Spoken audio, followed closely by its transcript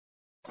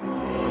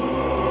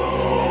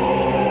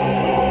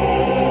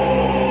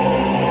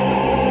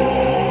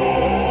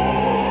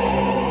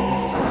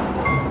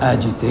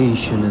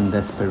Agitation and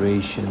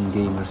desperation,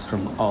 gamers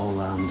from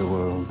all around the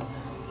world.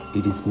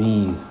 It is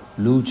me,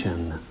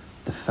 Lucian,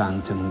 the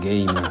Phantom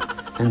Gamer,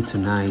 and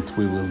tonight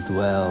we will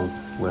dwell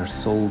where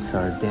souls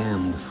are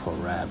damned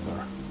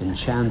forever,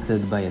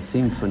 enchanted by a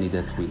symphony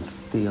that will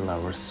steal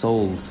our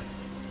souls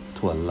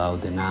to allow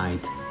the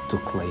night to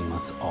claim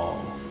us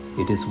all.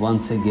 It is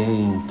once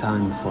again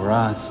time for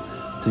us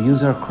to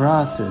use our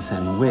crosses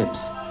and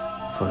whips,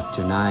 for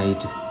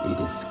tonight it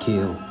is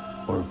kill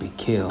or be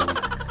killed,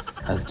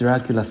 as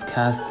Dracula's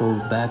castle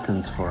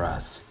beckons for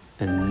us,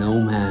 and no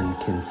man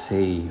can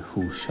say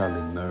who shall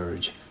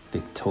emerge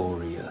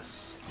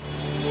victorious.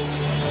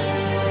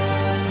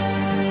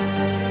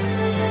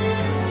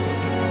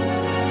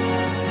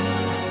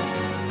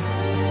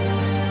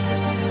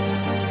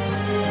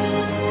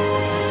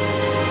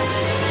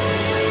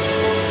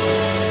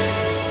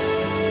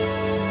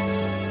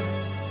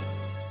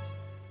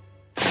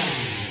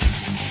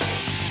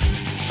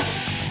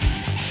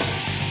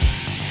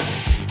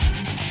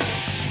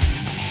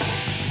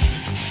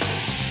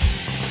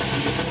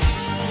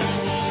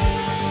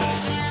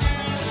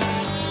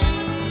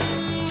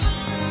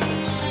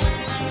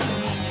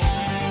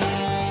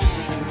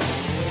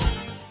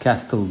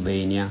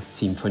 Castlevania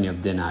Symphony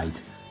of the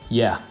Night.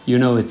 Yeah, you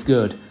know it's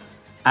good.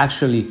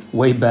 Actually,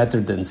 way better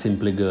than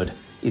simply good.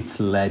 It's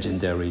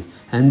legendary,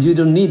 and you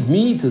don't need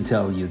me to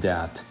tell you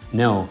that.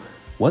 No,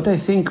 what I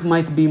think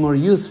might be more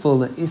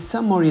useful is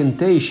some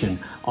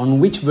orientation on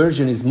which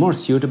version is more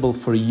suitable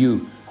for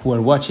you who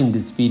are watching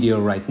this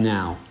video right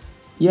now.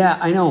 Yeah,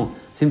 I know,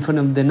 Symphony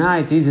of the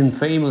Night isn't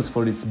famous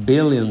for its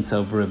billions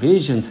of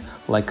revisions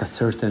like a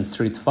certain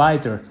Street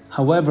Fighter.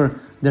 However,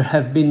 there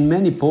have been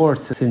many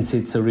ports since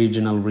its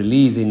original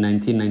release in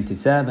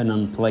 1997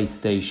 on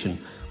PlayStation,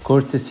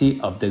 courtesy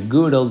of the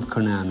good old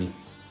Konami.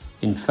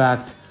 In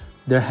fact,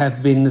 there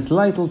have been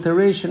slight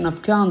alteration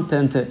of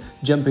content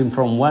jumping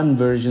from one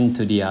version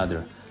to the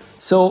other.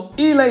 So,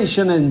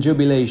 elation and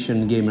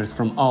jubilation, gamers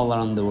from all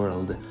around the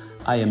world.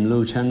 I am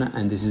Lucian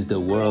and this is the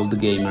World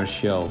Gamer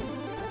Show.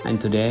 And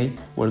today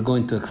we're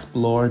going to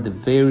explore the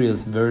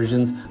various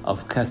versions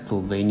of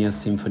Castlevania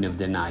Symphony of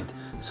the Night,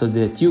 so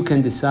that you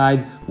can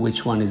decide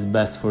which one is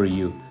best for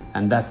you.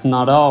 And that's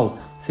not all.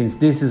 Since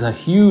this is a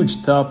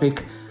huge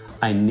topic,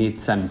 I need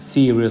some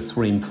serious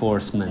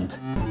reinforcement.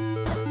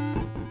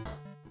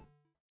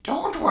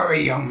 Don't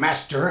worry, young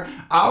master.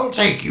 I'll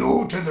take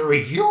you to the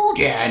review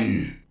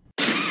den.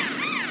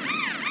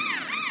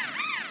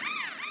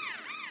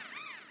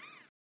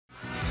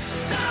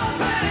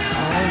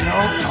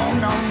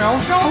 No,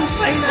 don't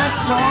play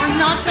that song,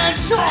 not that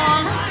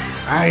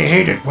song! I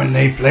hate it when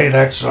they play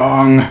that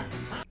song.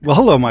 Well,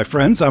 hello my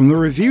friends, I'm the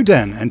Review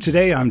Den, and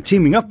today I'm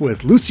teaming up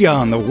with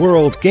Lucian, the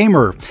World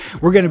Gamer.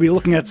 We're going to be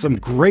looking at some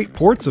great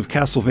ports of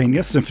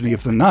Castlevania Symphony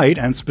of the Night,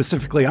 and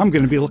specifically I'm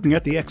going to be looking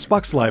at the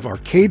Xbox Live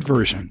Arcade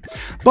version.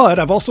 But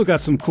I've also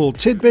got some cool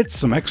tidbits,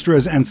 some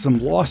extras, and some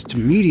lost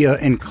media,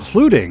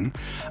 including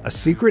a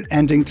secret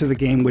ending to the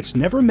game which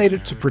never made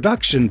it to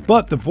production,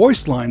 but the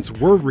voice lines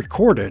were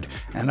recorded,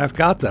 and I've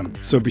got them,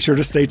 so be sure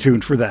to stay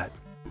tuned for that.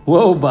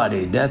 Whoa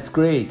buddy, that's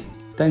great!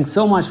 Thanks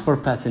so much for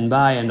passing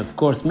by, and of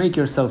course make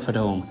yourself at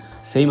home.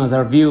 Same as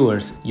our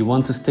viewers, you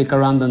want to stick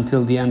around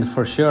until the end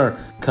for sure,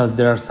 cause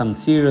there are some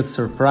serious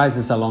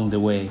surprises along the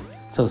way.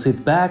 So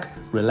sit back,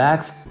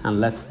 relax, and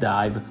let's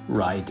dive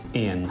right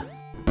in.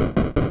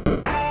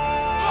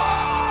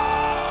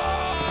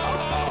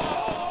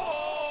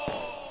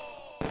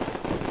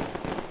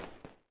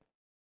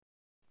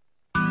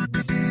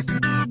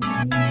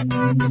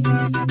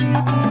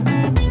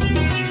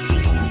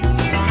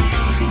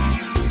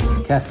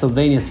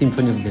 Castlevania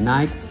Symphony of the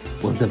Night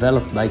was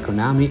developed by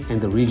Konami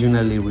and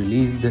originally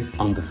released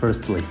on the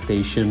first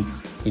PlayStation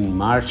in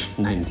March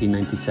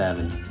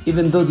 1997,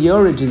 even though the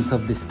origins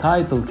of this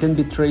title can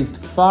be traced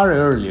far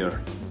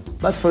earlier.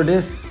 But for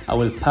this, I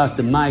will pass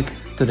the mic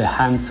to the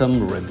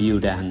handsome Review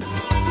Den.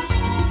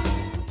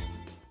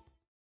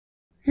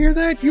 Hear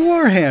that? You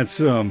are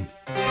handsome!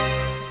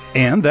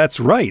 And that's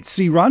right,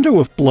 see, Rondo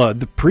of Blood,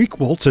 the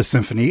prequel to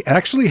Symphony,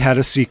 actually had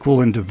a sequel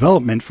in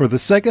development for the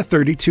Sega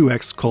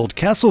 32X called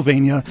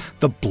Castlevania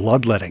The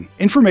Bloodletting.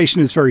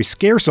 Information is very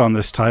scarce on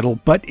this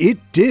title, but it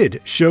did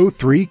show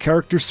 3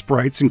 character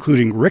sprites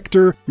including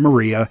Richter,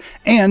 Maria,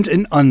 and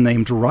an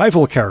unnamed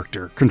rival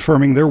character,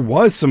 confirming there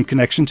was some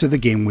connection to the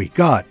game we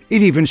got.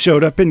 It even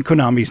showed up in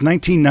Konami's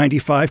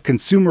 1995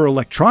 Consumer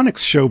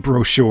Electronics Show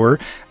brochure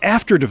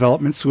after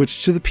development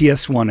switched to the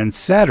PS1 and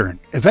Saturn.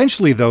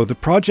 Eventually though, the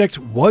project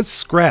was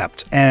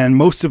scrapped, and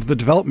most of the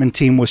development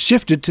team was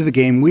shifted to the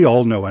game we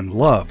all know and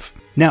love.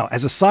 Now,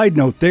 as a side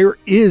note, there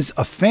is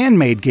a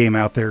fan-made game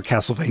out there,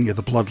 Castlevania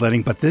The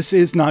Bloodletting, but this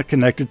is not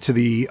connected to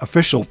the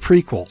official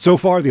prequel. So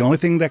far, the only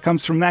thing that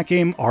comes from that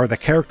game are the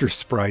character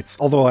sprites,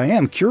 although I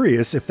am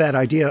curious if that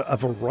idea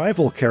of a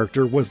rival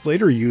character was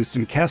later used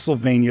in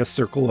Castlevania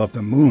Circle of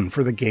the Moon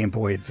for the Game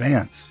Boy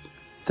Advance.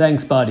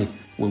 Thanks, buddy.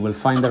 We will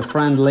find our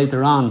friend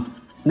later on.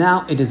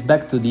 Now it is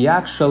back to the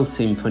actual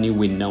Symphony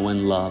we know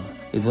and love.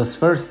 It was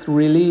first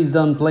released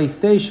on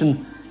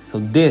PlayStation, so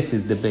this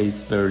is the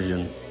base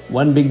version.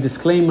 One big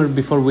disclaimer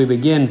before we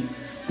begin: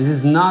 this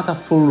is not a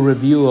full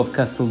review of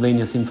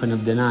Castlevania Symphony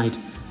of the Night,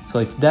 so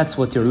if that's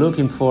what you're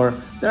looking for,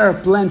 there are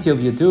plenty of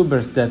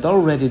YouTubers that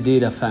already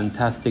did a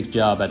fantastic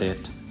job at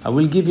it. I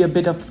will give you a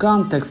bit of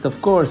context, of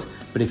course,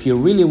 but if you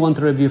really want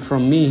a review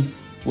from me,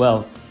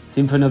 well,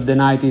 Symphony of the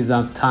Night is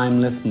a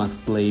timeless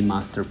must-play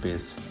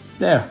masterpiece.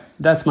 There,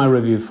 that's my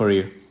review for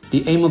you.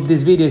 The aim of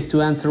this video is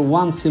to answer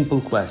one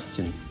simple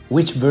question: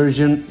 which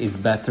version is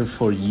better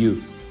for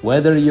you?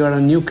 Whether you are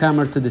a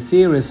newcomer to the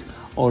series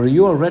or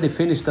you already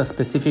finished a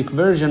specific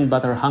version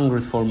but are hungry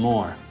for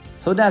more.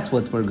 So that's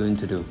what we're going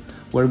to do.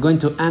 We're going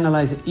to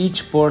analyze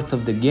each port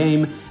of the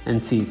game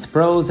and see its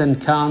pros and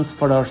cons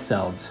for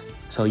ourselves.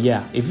 So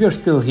yeah, if you're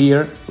still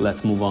here,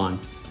 let's move on.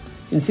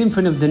 In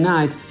Symphony of the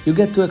Night, you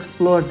get to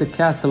explore the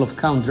castle of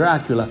Count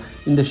Dracula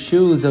in the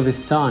shoes of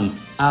his son,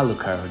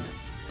 Alucard.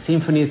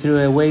 Symphony threw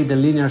away the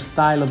linear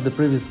style of the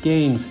previous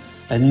games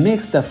and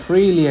mixed a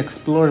freely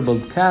explorable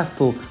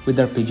castle with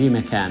RPG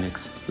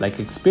mechanics, like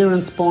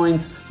experience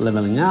points,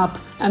 leveling up,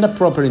 and a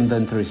proper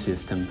inventory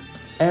system.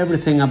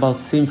 Everything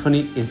about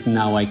Symphony is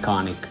now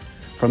iconic,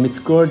 from its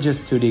gorgeous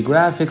 2D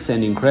graphics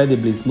and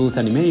incredibly smooth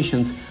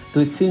animations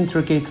to its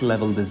intricate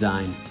level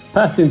design,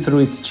 passing through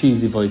its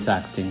cheesy voice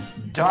acting.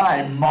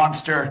 Die,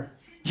 monster!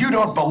 You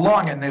don't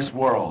belong in this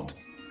world!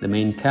 The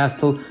main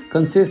castle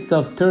consists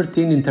of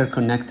 13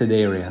 interconnected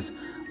areas.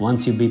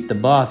 Once you beat the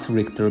boss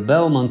Richter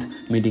Belmont,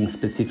 meeting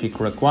specific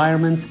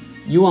requirements,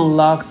 you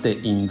unlock the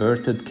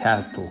Inverted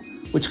Castle,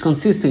 which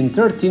consists in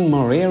 13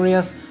 more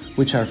areas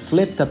which are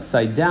flipped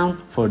upside down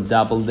for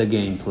double the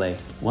gameplay.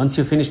 Once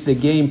you finish the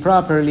game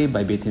properly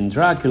by beating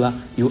Dracula,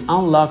 you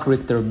unlock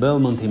Richter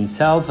Belmont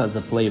himself as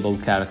a playable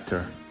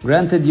character.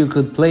 Granted, you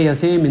could play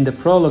as him in the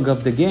prologue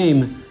of the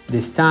game,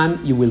 this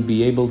time you will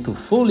be able to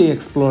fully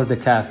explore the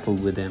castle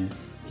with him.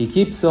 He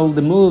keeps all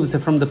the moves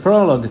from the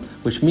prologue,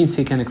 which means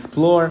he can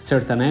explore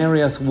certain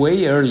areas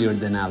way earlier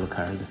than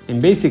Alucard, and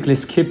basically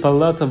skip a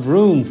lot of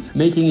rooms,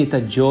 making it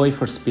a joy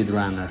for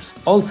speedrunners.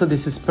 Also,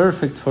 this is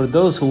perfect for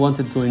those who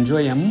wanted to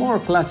enjoy a more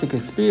classic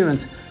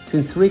experience,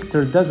 since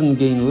Richter doesn't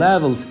gain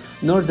levels,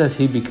 nor does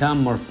he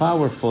become more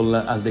powerful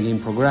as the game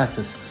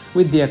progresses,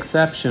 with the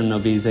exception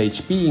of his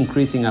HP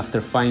increasing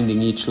after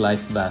finding each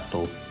life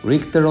vessel.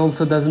 Richter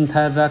also doesn't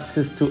have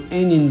access to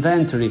any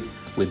inventory,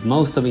 with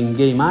most of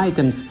in-game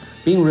items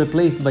being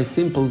replaced by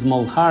simple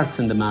small hearts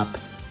in the map,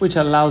 which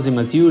allows him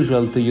as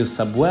usual to use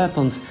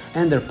sub-weapons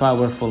and their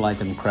powerful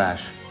item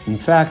crash. In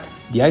fact,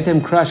 the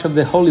item crash of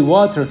the Holy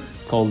Water,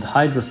 called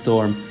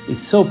Hydrostorm, is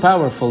so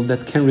powerful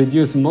that can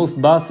reduce most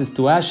bosses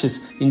to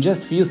ashes in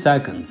just few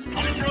seconds.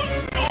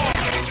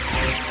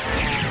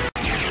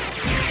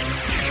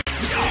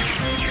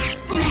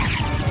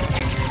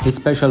 His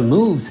special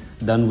moves,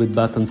 done with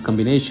buttons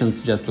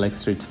combinations just like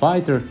Street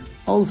Fighter,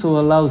 also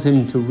allows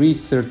him to reach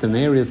certain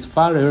areas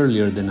far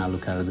earlier than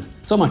Alucard.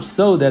 So much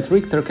so that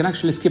Richter can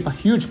actually skip a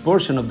huge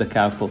portion of the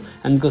castle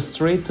and go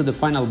straight to the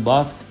final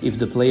boss if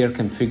the player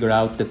can figure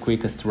out the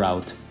quickest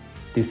route.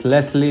 This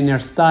less linear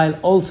style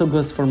also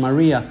goes for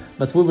Maria,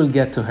 but we will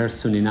get to her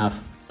soon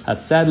enough,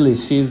 as sadly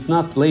she is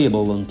not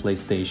playable on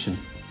PlayStation.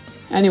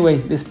 Anyway,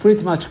 this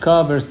pretty much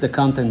covers the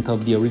content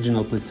of the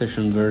original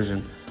PlayStation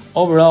version.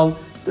 Overall,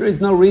 there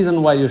is no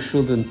reason why you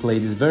shouldn't play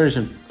this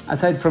version,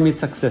 aside from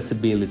its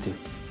accessibility.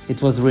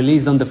 It was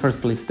released on the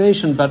first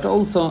PlayStation, but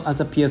also as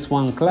a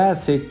PS1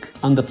 classic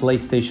on the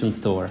PlayStation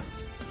Store,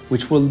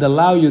 which will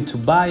allow you to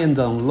buy and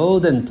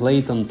download and play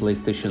it on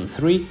PlayStation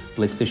 3,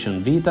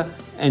 PlayStation Vita,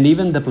 and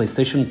even the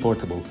PlayStation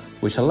Portable,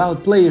 which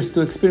allowed players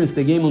to experience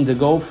the game on the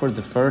go for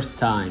the first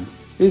time.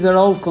 These are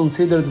all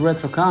considered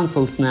retro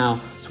consoles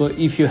now, so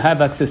if you have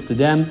access to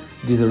them,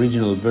 this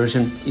original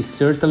version is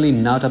certainly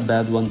not a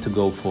bad one to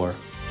go for.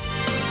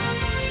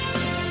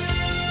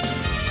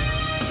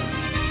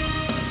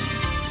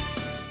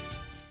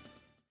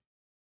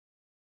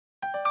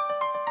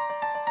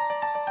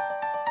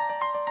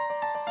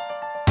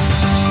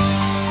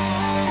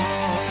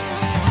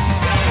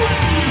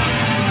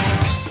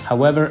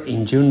 However,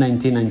 in June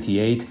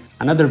 1998,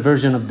 another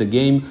version of the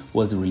game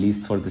was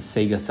released for the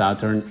Sega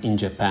Saturn in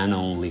Japan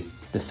only.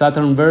 The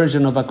Saturn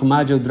version of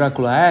Akumajo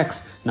Dracula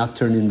X,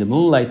 Nocturne in the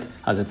Moonlight,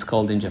 as it's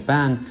called in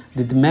Japan,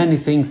 did many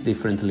things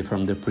differently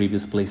from the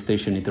previous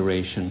PlayStation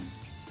iteration.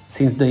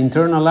 Since the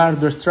internal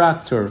hardware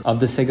structure of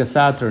the Sega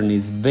Saturn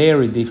is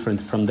very different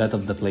from that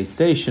of the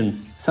PlayStation,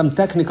 some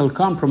technical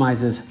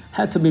compromises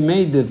had to be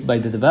made by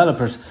the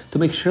developers to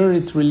make sure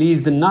it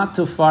released not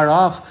too far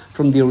off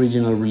from the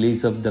original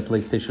release of the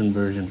PlayStation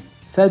version.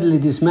 Sadly,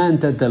 this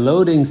meant that the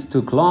loadings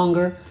took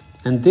longer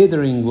and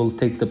dithering will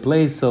take the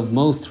place of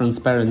most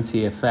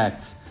transparency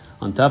effects.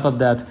 On top of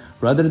that,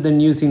 rather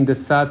than using the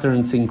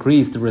Saturn's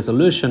increased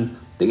resolution,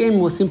 the game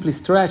was simply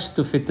stretched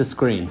to fit the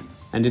screen.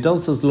 And it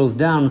also slows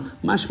down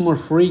much more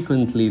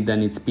frequently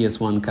than its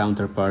PS1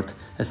 counterpart,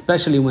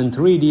 especially when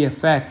 3D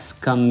effects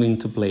come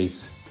into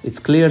place. It's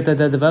clear that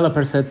the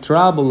developers had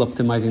trouble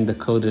optimizing the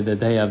code that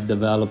they have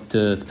developed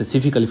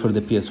specifically for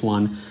the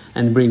PS1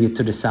 and bring it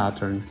to the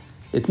Saturn.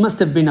 It must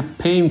have been a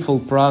painful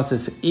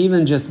process,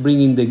 even just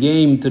bringing the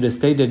game to the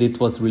state that it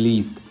was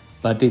released,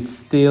 but it's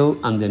still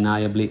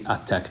undeniably a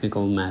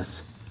technical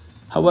mess.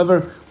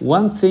 However,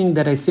 one thing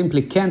that I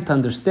simply can't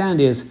understand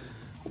is,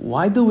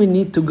 why do we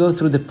need to go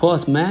through the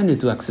pause menu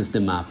to access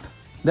the map?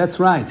 That's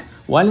right,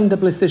 while in the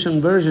PlayStation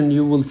version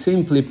you will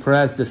simply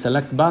press the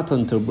select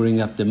button to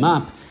bring up the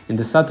map, in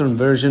the Saturn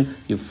version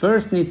you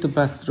first need to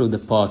pass through the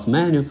pause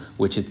menu,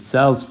 which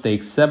itself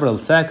takes several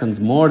seconds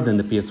more than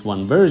the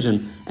PS1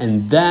 version,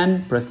 and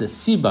then press the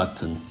C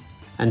button.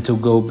 And to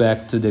go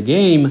back to the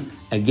game,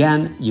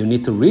 again you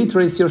need to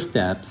retrace your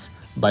steps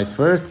by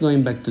first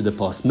going back to the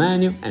pause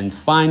menu and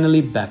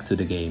finally back to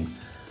the game.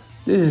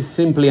 This is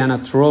simply an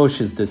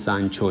atrocious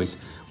design choice,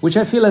 which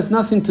I feel has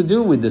nothing to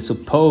do with the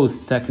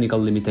supposed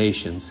technical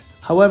limitations.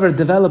 However,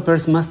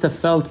 developers must have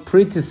felt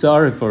pretty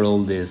sorry for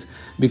all this,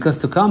 because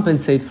to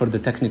compensate for the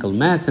technical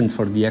mess and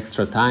for the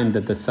extra time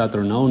that the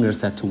Saturn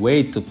owners had to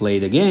wait to play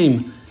the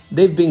game,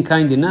 they've been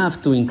kind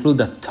enough to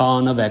include a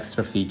ton of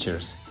extra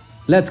features.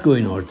 Let's go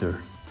in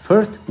order.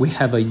 First, we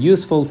have a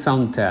useful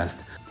sound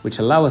test, which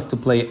allows us to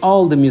play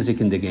all the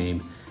music in the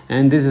game,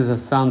 and this is a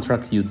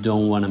soundtrack you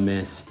don't want to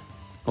miss.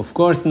 Of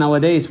course,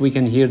 nowadays we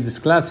can hear these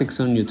classics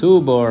on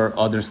YouTube or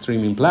other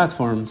streaming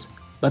platforms,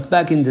 but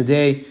back in the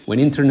day, when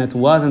internet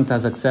wasn't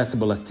as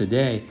accessible as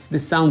today,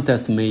 this sound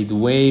test made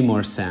way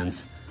more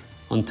sense.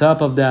 On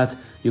top of that,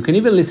 you can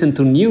even listen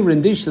to new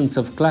renditions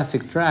of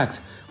classic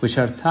tracks, which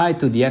are tied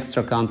to the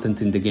extra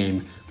content in the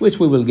game, which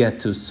we will get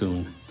to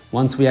soon.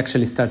 Once we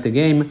actually start the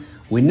game,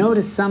 we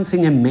notice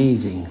something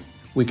amazing.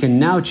 We can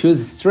now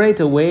choose straight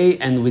away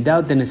and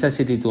without the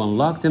necessity to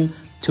unlock them,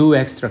 2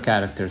 extra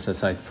characters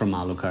aside from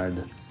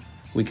Alucard.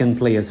 We can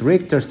play as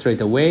Richter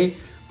straight away,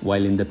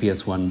 while in the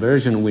PS1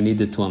 version we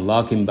needed to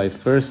unlock him by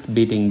first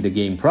beating the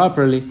game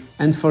properly,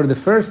 and for the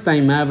first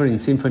time ever in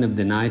Symphony of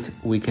the Night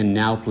we can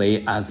now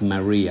play as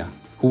Maria,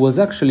 who was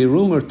actually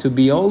rumored to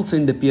be also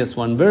in the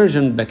PS1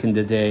 version back in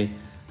the day.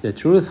 The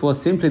truth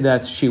was simply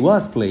that she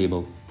was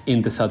playable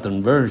in the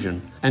Saturn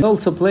version, and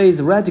also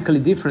plays radically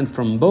different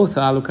from both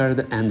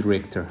Alucard and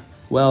Richter.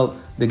 Well,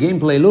 the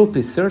gameplay loop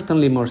is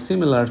certainly more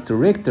similar to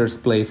Richter's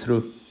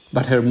playthrough,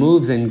 but her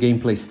moves and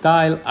gameplay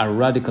style are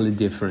radically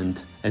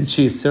different, and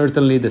she is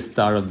certainly the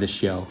star of the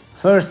show.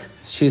 First,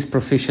 she is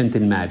proficient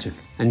in magic,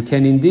 and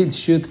can indeed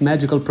shoot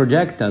magical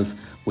projectiles,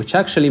 which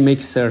actually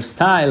makes her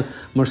style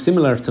more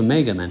similar to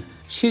Mega Man.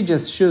 She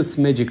just shoots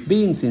magic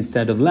beams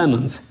instead of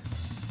lemons.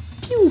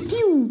 Pew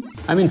pew!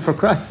 I mean, for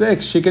Christ's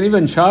sake, she can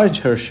even charge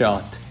her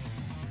shot.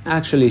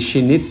 Actually,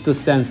 she needs to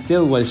stand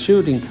still while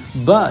shooting,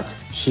 but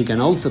she can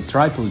also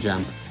triple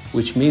jump,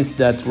 which means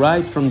that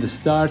right from the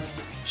start,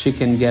 she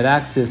can get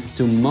access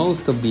to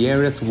most of the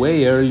areas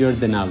way earlier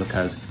than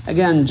Alucard,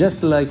 again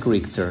just like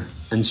Richter,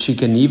 and she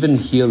can even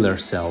heal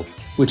herself,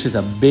 which is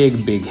a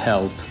big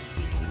help.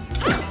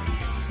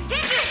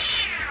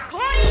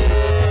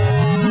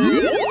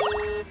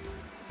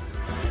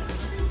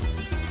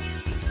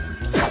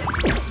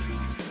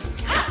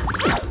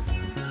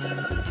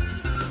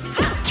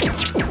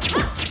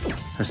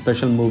 Her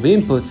special move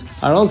inputs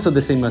are also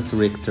the same as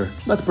Richter,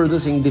 but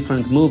producing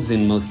different moves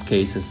in most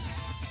cases.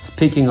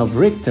 Speaking of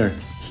Richter,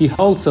 he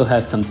also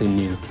has something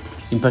new.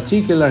 In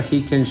particular, he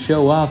can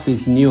show off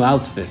his new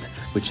outfit,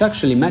 which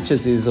actually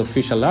matches his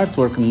official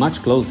artwork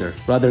much closer,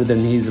 rather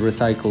than his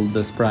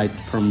recycled sprite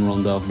from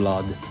Rondo of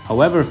Blood.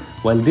 However,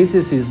 while this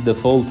is his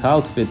default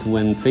outfit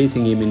when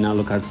facing him in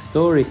Alucard's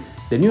story,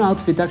 the new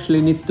outfit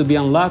actually needs to be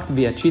unlocked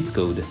via cheat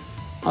code.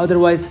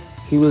 Otherwise,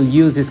 he will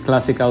use his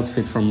classic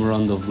outfit from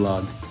Rondo of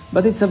Blood.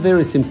 But it's a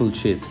very simple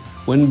cheat.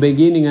 When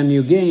beginning a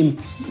new game,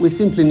 we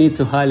simply need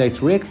to highlight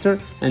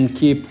Richter and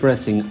keep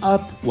pressing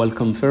up while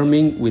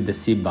confirming with the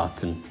C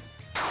button.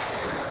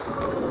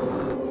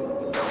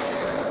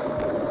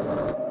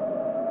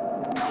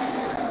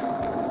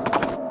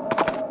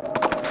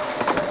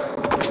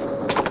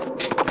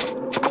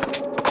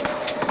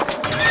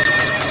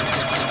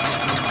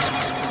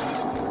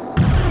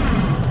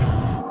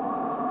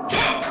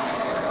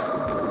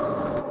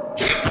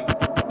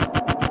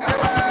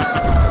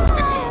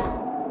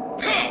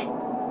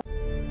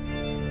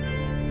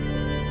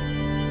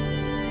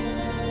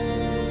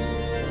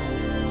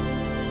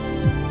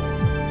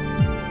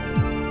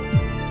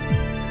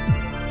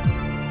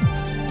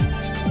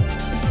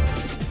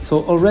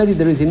 So already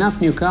there is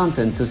enough new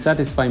content to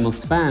satisfy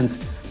most fans,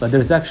 but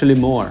there's actually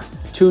more.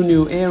 2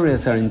 new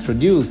areas are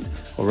introduced,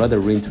 or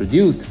rather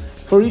reintroduced,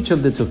 for each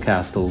of the 2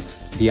 castles,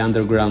 the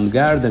Underground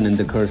Garden and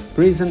the Cursed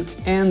Prison,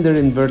 and their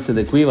inverted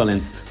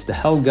equivalents, the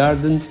Hell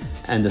Garden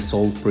and the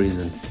Salt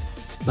Prison.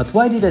 But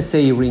why did I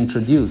say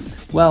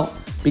reintroduced? Well,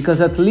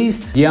 because at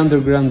least the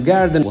Underground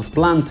Garden was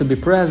planned to be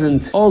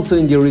present also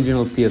in the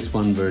original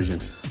PS1 version,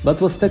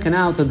 but was taken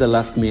out at the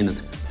last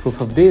minute. Proof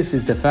of this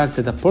is the fact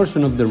that a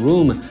portion of the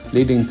room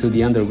leading to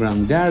the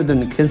Underground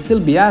Garden can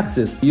still be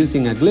accessed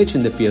using a glitch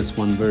in the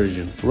PS1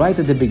 version, right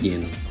at the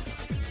beginning.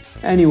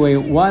 Anyway,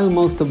 while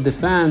most of the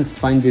fans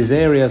find these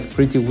areas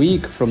pretty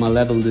weak from a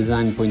level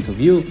design point of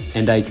view,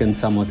 and I can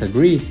somewhat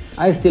agree,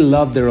 I still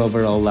love their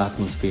overall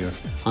atmosphere.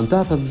 On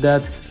top of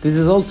that, this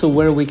is also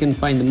where we can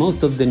find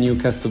most of the new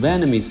cast of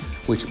enemies,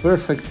 which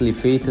perfectly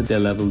fit the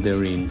level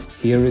they're in.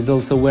 Here is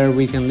also where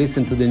we can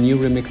listen to the new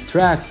remix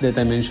tracks that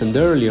I mentioned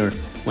earlier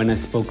when I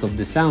spoke of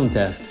the sound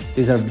test.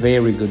 These are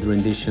very good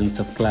renditions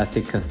of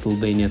classic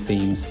Castlevania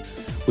themes,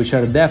 which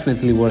are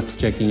definitely worth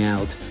checking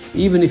out,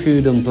 even if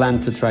you don't plan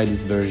to try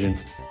this version.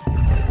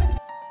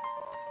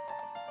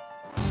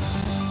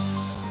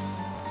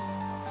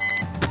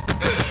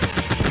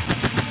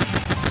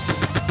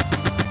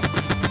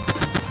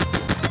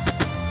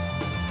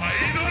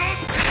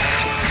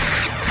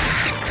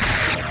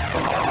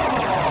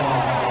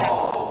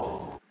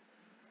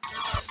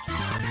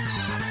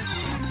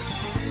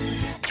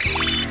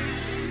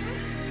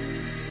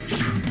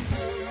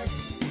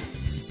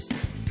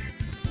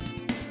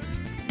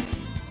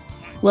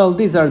 Well,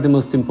 these are the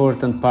most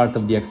important part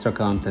of the extra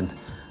content.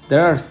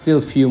 There are still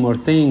few more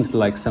things,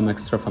 like some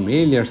extra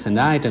familiars and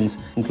items,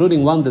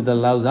 including one that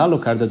allows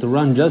Alucard to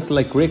run just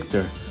like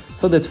Richter,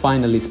 so that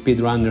finally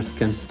speedrunners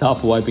can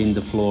stop wiping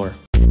the floor.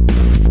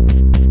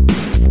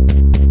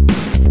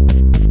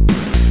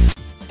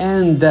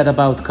 And that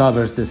about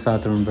covers the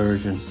Saturn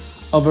version.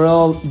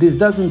 Overall, this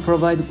doesn't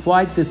provide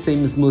quite the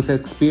same smooth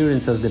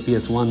experience as the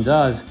PS1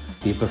 does.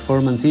 The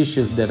performance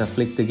issues that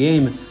afflict the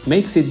game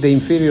makes it the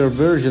inferior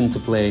version to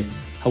play.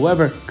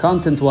 However,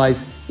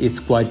 content-wise, it's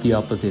quite the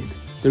opposite.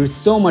 There is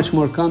so much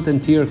more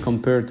content here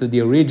compared to the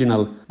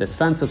original that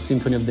fans of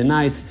Symphony of the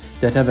Night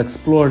that have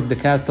explored the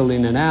castle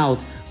in and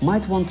out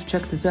might want to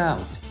check this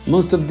out.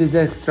 Most of this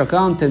extra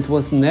content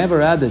was never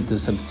added to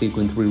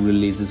subsequent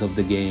re-releases of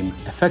the game,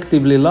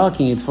 effectively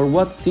locking it for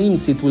what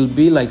seems it will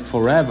be like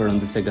forever on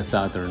the Sega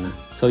Saturn.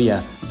 So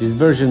yes, this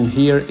version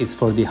here is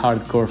for the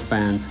hardcore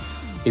fans.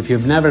 If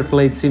you've never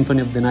played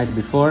Symphony of the Night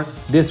before,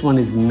 this one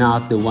is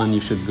not the one you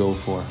should go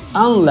for.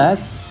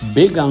 Unless,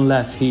 big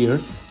unless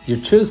here, you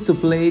choose to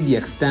play the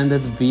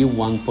extended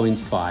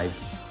V1.5,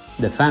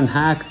 the fan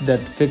hack that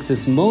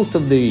fixes most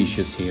of the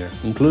issues here,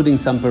 including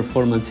some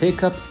performance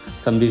hiccups,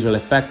 some visual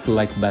effects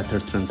like better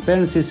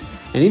transparencies,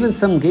 and even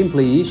some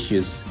gameplay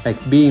issues, like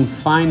being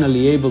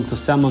finally able to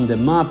summon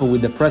them up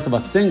with the press of a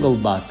single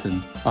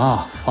button.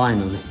 Ah,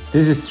 finally.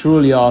 This is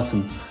truly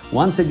awesome.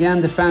 Once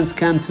again, the fans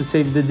came to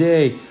save the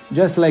day,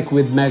 just like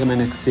with Mega Man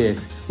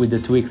X6 with the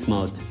Twix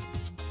mod.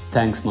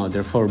 Thanks,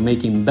 Mother, for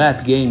making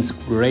bad games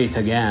great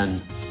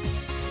again.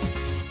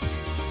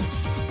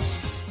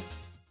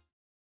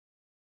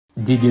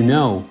 Did you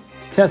know?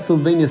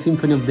 Castlevania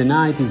Symphony of the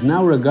Night is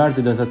now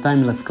regarded as a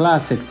timeless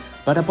classic,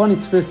 but upon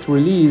its first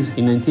release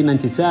in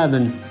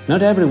 1997,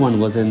 not everyone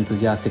was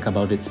enthusiastic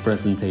about its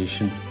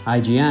presentation.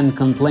 IGN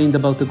complained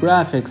about the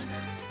graphics,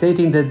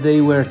 stating that they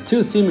were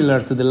too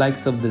similar to the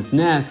likes of the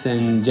SNES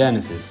and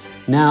Genesis.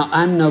 Now,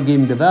 I'm no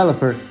game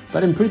developer,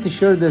 but I'm pretty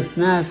sure the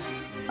SNES,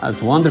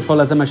 as wonderful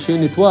as a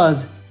machine it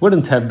was,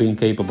 wouldn't have been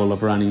capable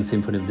of running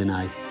Symphony of the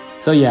Night.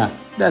 So yeah,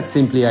 that's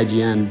simply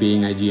IGN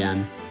being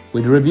IGN.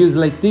 With reviews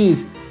like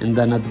these and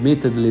an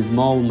admittedly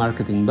small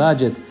marketing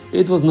budget,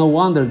 it was no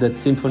wonder that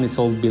Symphony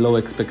sold below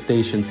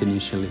expectations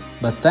initially.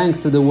 But thanks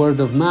to the word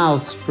of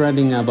mouth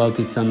spreading about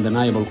its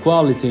undeniable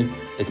quality,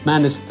 it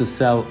managed to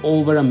sell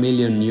over 1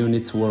 million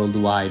units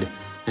worldwide,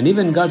 and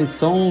even got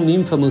its own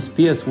infamous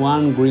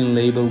PS1 Green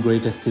Label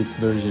Greatest Hits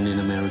version in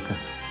America,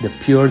 the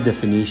pure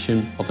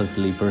definition of a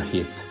sleeper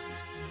hit.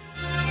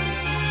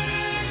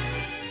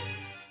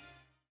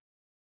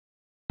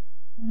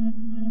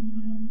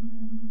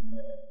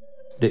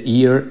 The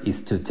year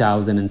is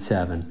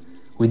 2007.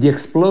 With the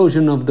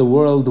explosion of the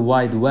World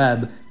Wide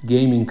Web,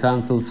 gaming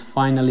consoles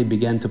finally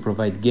began to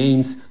provide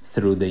games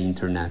through the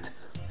internet.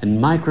 And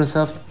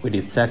Microsoft, with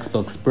its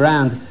Xbox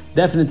brand,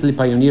 definitely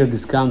pioneered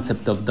this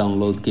concept of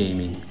download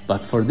gaming.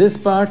 But for this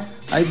part,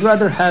 I'd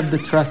rather have the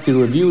trusty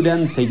review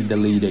than take the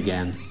lead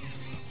again.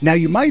 Now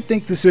you might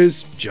think this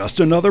is just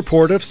another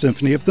port of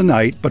Symphony of the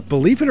Night, but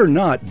believe it or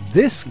not,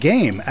 this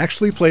game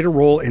actually played a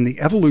role in the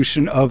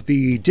evolution of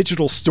the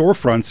digital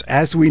storefronts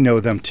as we know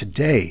them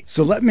today.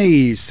 So let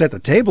me set the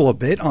table a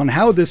bit on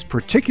how this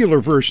particular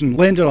version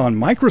landed on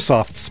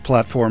Microsoft's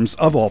platforms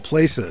of all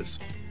places.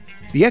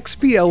 The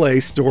XBLA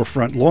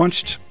storefront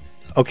launched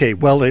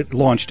it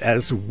launched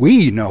as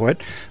we know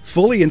it,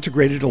 fully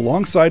integrated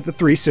alongside the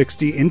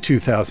 360 in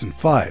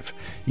 2005.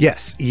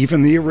 Yes,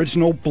 even the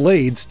original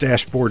Blades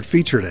dashboard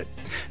featured it.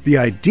 The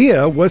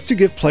idea was to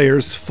give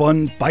players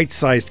fun,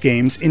 bite-sized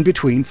games in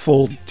between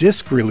full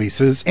disc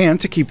releases, and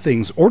to keep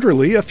things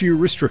orderly, a few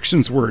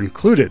restrictions were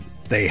included.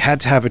 They had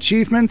to have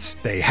achievements,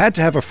 they had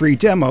to have a free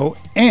demo,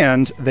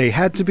 and they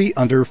had to be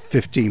under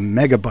 50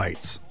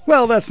 megabytes.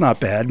 Well, that's not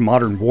bad.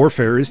 Modern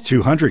Warfare is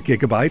 200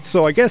 gigabytes,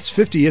 so I guess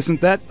 50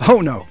 isn't that... Oh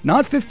no,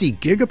 not 50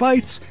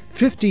 gigabytes,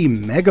 50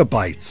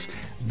 megabytes.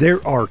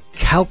 There are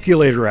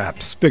calculator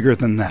apps bigger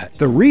than that.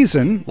 The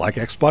reason, like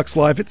Xbox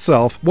Live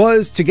itself,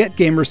 was to get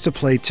gamers to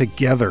play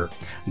together.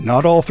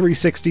 Not all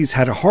 360s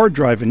had a hard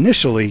drive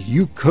initially.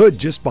 You could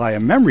just buy a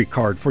memory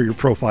card for your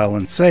profile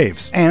and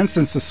saves. And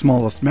since the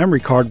smallest memory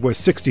card was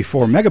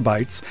 64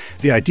 megabytes,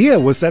 the idea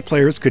was that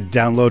players could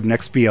download an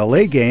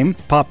XBLA game,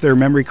 pop their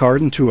memory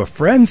card into a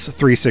friend's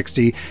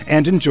 360,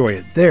 and enjoy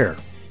it there.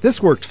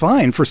 This worked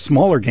fine for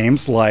smaller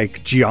games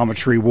like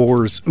Geometry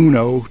Wars,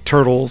 Uno,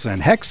 Turtles,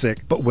 and Hexic,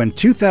 but when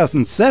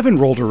 2007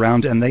 rolled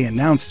around and they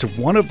announced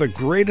one of the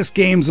greatest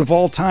games of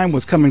all time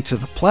was coming to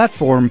the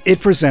platform, it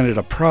presented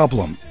a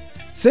problem.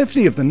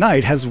 Symphony of the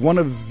Night has one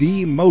of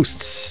the most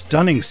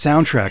stunning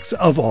soundtracks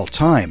of all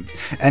time,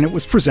 and it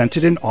was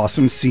presented in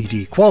awesome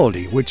CD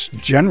quality, which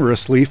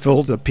generously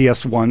filled the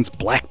PS1's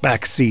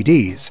blackback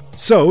CDs.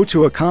 So,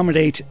 to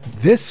accommodate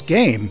this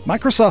game,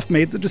 Microsoft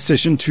made the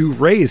decision to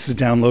raise the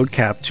download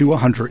cap to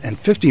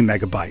 150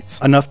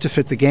 megabytes, enough to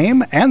fit the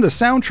game and the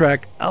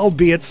soundtrack,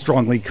 albeit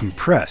strongly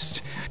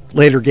compressed.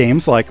 Later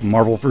games like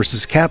Marvel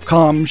vs.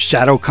 Capcom,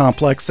 Shadow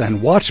Complex,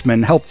 and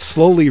Watchmen helped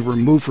slowly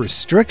remove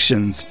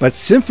restrictions, but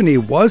Symphony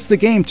was the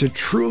game to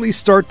truly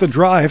start the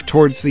drive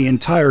towards the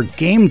entire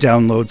game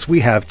downloads we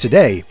have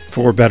today,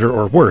 for better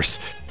or worse.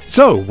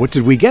 So, what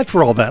did we get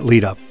for all that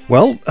lead up?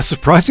 Well, a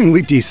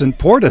surprisingly decent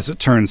port as it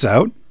turns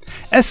out.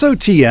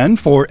 SOTN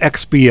for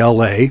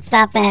XBLA.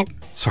 Stop it.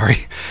 Sorry,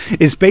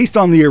 is based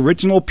on the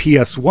original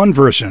PS1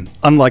 version,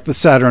 unlike the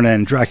Saturn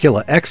and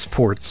Dracula X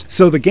ports,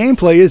 so the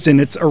gameplay is in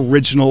its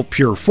original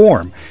pure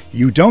form.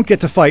 You don't get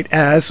to fight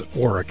as,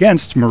 or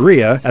against,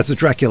 Maria, as the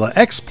Dracula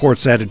X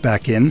ports added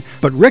back in,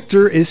 but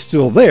Richter is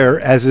still there,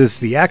 as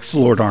is the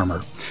Axelord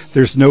armor.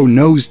 There's no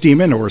Nose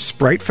Demon or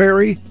Sprite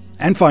Fairy.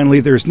 And finally,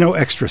 there's no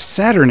extra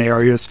Saturn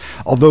areas,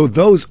 although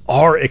those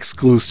are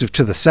exclusive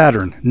to the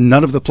Saturn.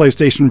 None of the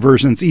PlayStation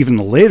versions, even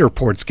the later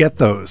ports, get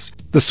those.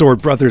 The Sword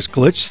Brothers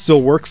glitch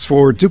still works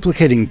for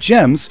duplicating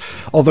gems,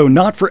 although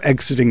not for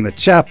exiting the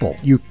chapel.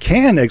 You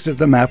can exit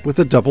the map with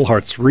a Double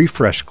Hearts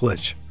refresh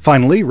glitch.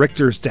 Finally,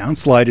 Richter's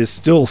downslide is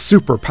still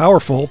super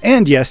powerful,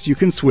 and yes, you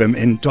can swim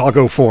in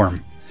doggo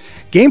form.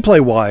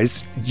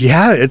 Gameplay-wise,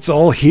 yeah, it's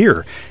all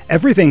here.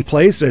 Everything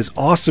plays as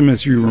awesome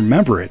as you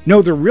remember it.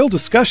 No, the real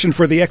discussion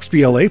for the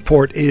XBLA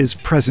port is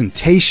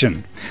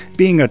presentation.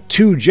 Being a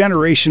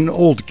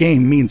 2-generation-old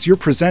game means you're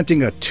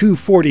presenting a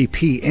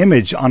 240p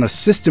image on a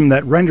system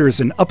that renders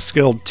an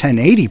upscaled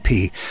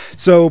 1080p,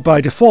 so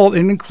by default it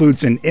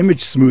includes an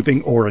image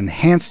smoothing or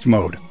enhanced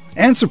mode.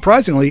 And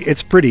surprisingly,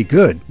 it's pretty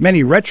good.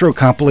 Many retro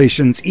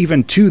compilations,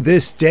 even to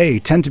this day,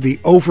 tend to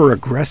be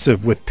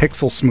over-aggressive with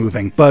pixel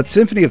smoothing, but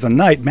Symphony of the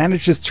Night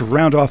manages to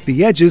round off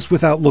the edges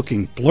without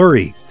looking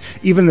blurry.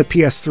 Even the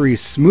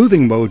PS3's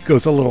smoothing mode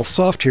goes a little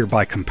soft here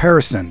by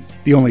comparison.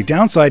 The only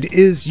downside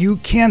is you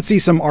can see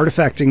some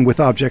artifacting with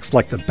objects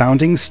like the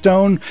Bounding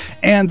Stone,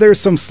 and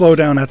there's some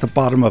slowdown at the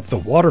bottom of the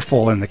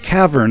waterfall in the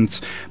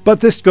caverns,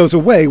 but this goes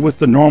away with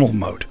the normal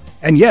mode.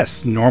 And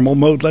yes, normal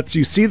mode lets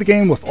you see the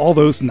game with all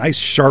those nice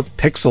sharp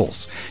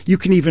pixels. You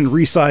can even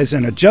resize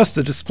and adjust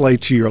the display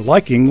to your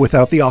liking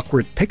without the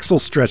awkward pixel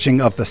stretching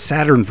of the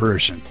Saturn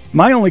version.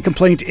 My only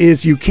complaint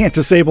is you can't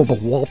disable the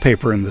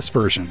wallpaper in this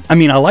version. I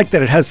mean, I like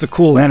that it has the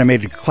cool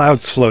animated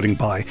clouds floating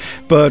by,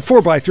 but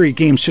 4x3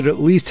 games should at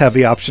least have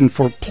the option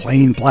for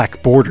plain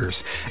black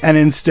borders, and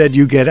instead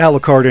you get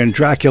Alucard and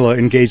Dracula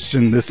engaged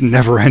in this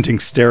never-ending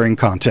staring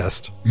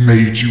contest.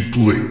 Made you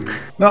blink.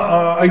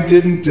 Nuh-uh, I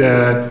didn't,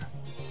 Dad.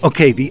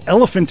 Okay, the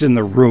elephant in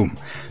the room.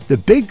 The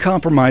big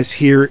compromise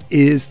here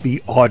is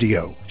the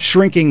audio.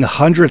 Shrinking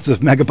hundreds of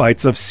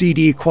megabytes of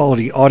CD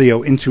quality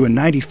audio into a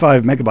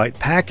 95 megabyte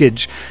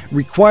package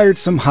required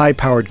some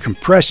high-powered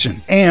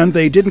compression, and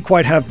they didn't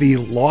quite have the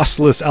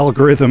lossless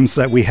algorithms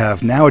that we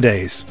have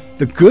nowadays.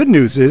 The good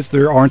news is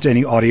there aren't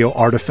any audio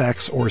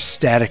artifacts or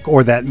static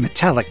or that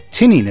metallic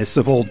tinniness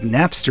of old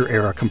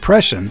Napster-era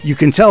compression. You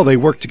can tell they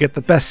work to get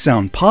the best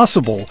sound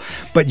possible,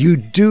 but you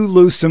do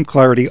lose some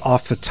clarity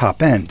off the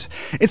top end.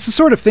 It's the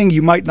sort of thing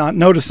you might not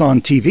notice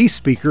on TV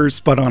speakers,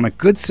 but on a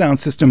good sound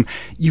system,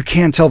 you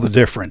can tell the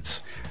difference.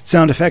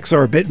 Sound effects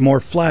are a bit more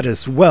flat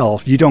as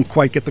well. You don't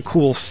quite get the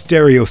cool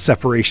stereo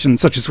separation,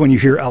 such as when you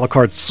hear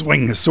Alucard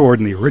swing his sword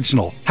in the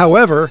original.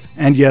 However,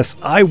 and yes,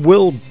 I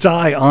will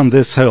die on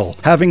this hill,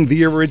 having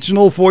the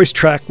original voice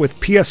track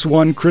with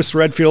PS1 Chris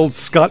Redfield,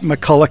 Scott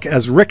McCulloch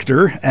as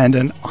Richter, and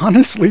an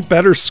honestly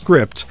better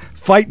script,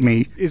 Fight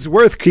Me, is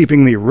worth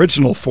keeping the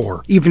original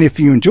for, even if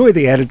you enjoy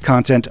the added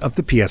content of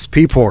the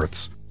PSP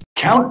ports.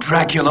 Count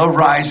Dracula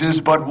rises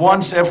but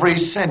once every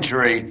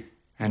century,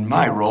 and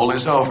my role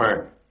is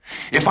over.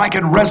 If I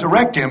can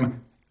resurrect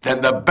him,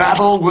 then the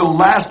battle will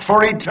last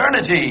for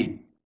eternity.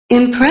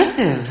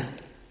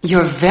 Impressive.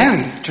 You're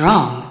very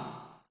strong.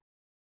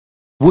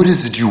 What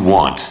is it you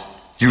want?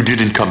 You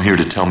didn't come here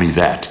to tell me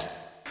that.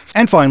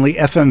 And finally,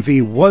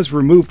 FMV was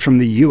removed from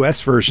the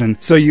US version,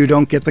 so you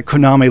don't get the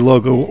Konami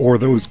logo or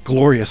those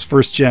glorious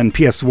first-gen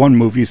PS1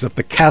 movies of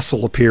the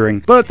castle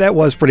appearing, but that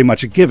was pretty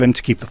much a given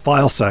to keep the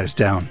file size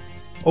down.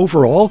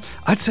 Overall,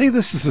 I'd say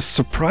this is a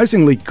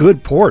surprisingly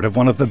good port of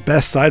one of the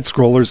best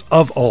side-scrollers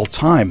of all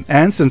time,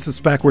 and since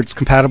it's backwards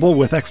compatible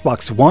with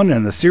Xbox One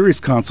and the Series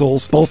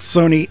consoles, both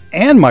Sony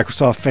and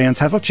Microsoft fans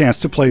have a chance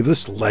to play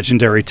this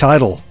legendary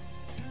title.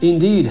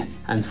 Indeed,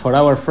 and for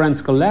our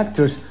friends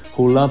collectors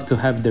who love to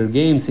have their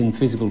games in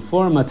physical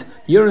format,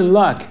 you're in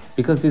luck,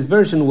 because this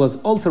version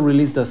was also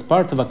released as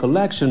part of a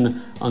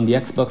collection on the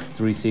Xbox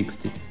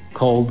 360,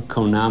 called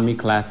Konami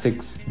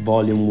Classics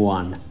Volume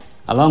 1.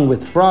 Along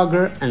with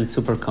Frogger and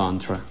Super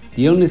Contra.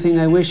 The only thing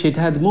I wish it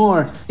had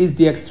more is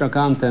the extra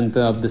content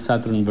of the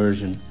Saturn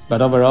version.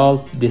 But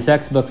overall, this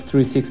Xbox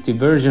 360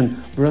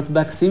 version brought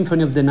back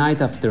Symphony of the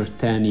Night after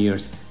 10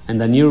 years,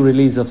 and a new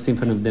release of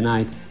Symphony of the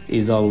Night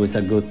is always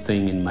a good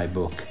thing in my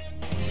book.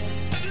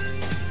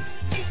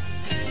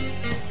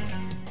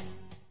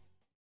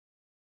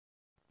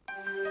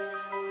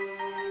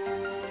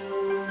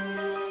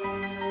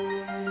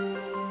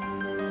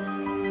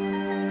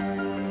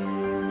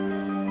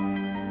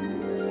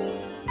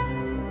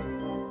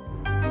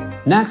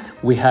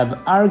 Next, we have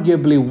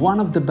arguably one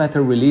of the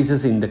better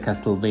releases in the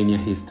Castlevania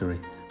history.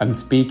 I'm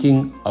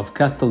speaking of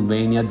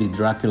Castlevania The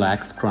Dracula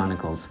X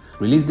Chronicles.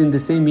 Released in the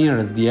same year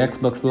as the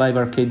Xbox Live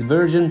Arcade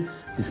version,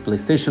 this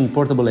PlayStation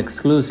Portable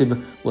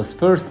exclusive was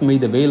first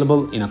made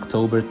available in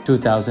October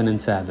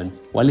 2007.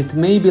 While it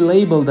may be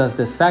labeled as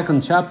the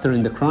second chapter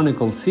in the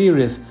Chronicles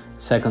series,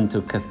 second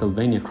to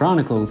Castlevania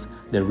Chronicles,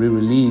 the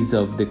re-release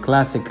of the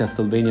classic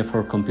Castlevania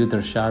for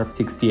Computer Sharp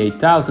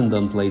 68000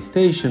 on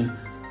PlayStation,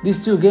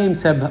 these two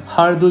games have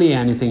hardly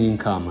anything in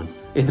common.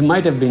 It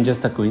might have been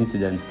just a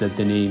coincidence that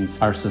the names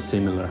are so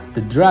similar.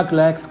 The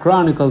Dracula X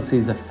Chronicles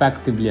is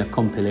effectively a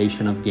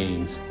compilation of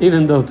games,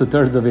 even though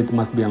 2/3 of it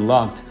must be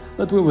unlocked,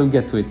 but we will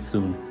get to it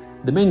soon.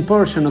 The main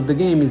portion of the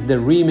game is the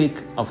remake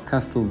of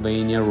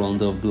Castlevania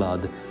Rondo of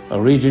Blood,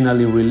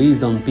 originally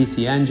released on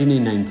PC Engine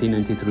in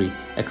 1993,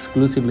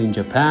 exclusively in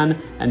Japan,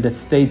 and that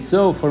stayed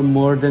so for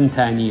more than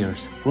 10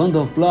 years. Rondo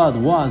of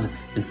Blood was,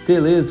 and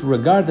still is,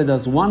 regarded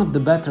as one of the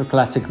better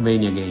classic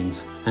Vania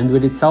games, and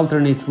with its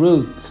alternate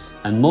routes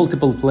and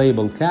multiple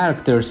playable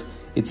characters,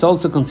 it's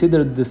also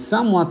considered the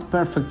somewhat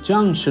perfect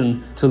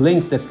junction to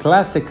link the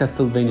classic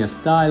Castlevania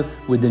style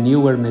with the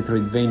newer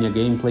Metroidvania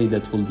gameplay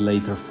that would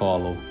later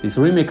follow. This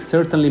remake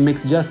certainly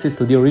makes justice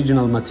to the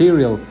original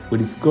material,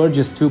 with its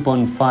gorgeous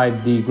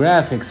 2.5D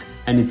graphics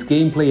and its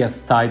gameplay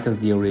as tight as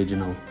the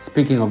original.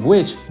 Speaking of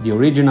which, the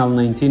original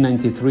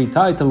 1993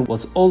 title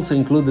was also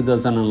included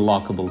as an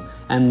unlockable,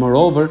 and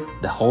moreover,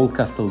 the whole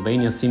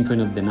Castlevania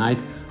Symphony of the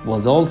Night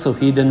was also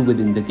hidden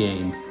within the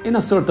game, in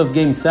a sort of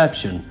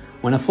gameception.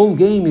 When a full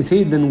game is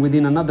hidden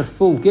within another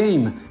full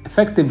game,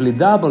 effectively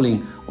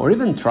doubling or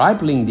even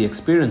tripling the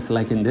experience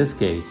like in this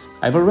case.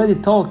 I've already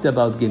talked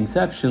about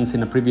gameceptions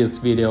in a previous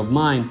video of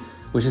mine,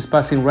 which is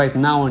passing right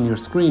now on your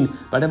screen,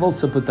 but I've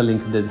also put a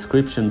link in the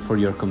description for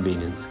your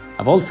convenience.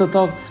 I've also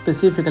talked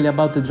specifically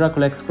about the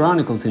Dracula X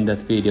Chronicles in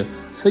that video,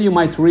 so you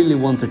might really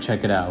want to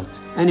check it out.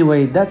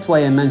 Anyway, that's why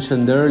I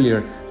mentioned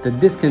earlier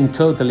that this can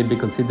totally be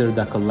considered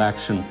a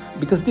collection,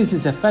 because this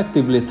is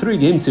effectively 3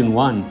 games in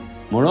one.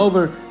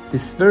 Moreover,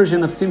 this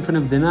version of Symphony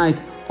of the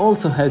Night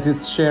also has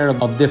its share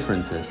of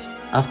differences.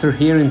 After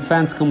hearing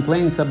fans'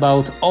 complaints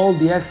about all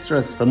the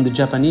extras from the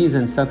Japanese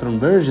and Saturn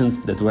versions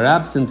that were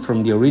absent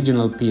from the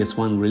original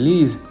PS1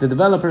 release, the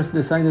developers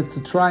decided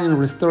to try and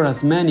restore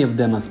as many of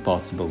them as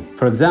possible.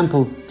 For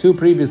example, 2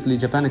 previously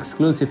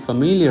Japan-exclusive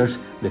familiars,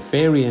 the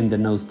Fairy and the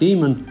Nose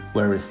Demon,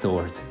 were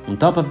restored. On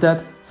top of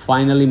that,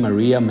 finally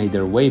Maria made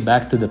her way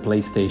back to the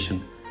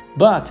PlayStation.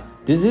 But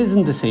this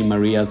isn't the same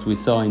Maria as we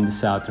saw in the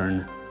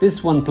Saturn.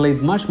 This one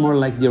played much more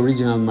like the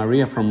original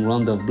Maria from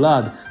Rondo of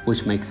Blood,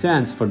 which makes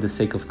sense for the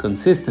sake of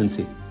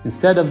consistency.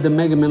 Instead of the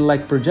Mega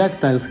Man-like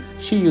projectiles,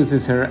 she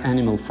uses her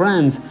animal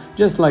friends,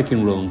 just like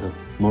in Rondo.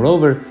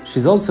 Moreover,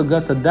 she's also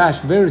got a dash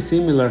very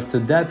similar to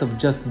that of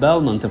Just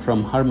Belmont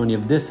from Harmony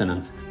of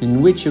Dissonance,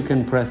 in which you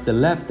can press the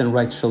left and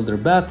right shoulder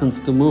buttons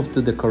to move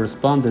to the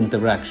correspondent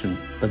direction.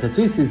 But the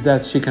twist is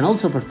that she can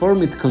also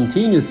perform it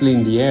continuously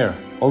in the air.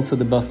 Also,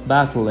 the boss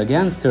battle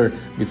against her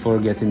before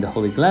getting the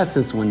Holy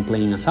Glasses when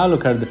playing as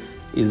Alucard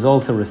is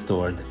also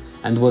restored,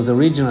 and was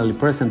originally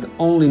present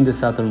only in the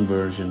Saturn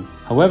version.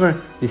 However,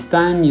 this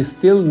time you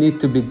still need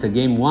to beat the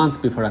game once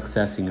before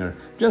accessing her,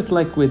 just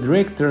like with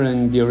Richter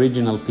and the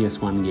original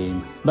PS1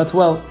 game. But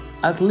well,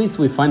 at least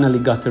we finally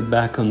got her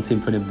back on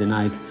Symphony of the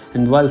Night,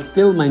 and while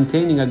still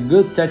maintaining a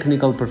good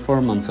technical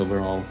performance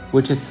overall,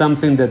 which is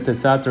something that the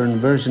Saturn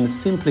version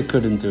simply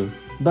couldn't do.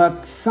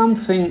 But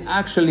something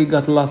actually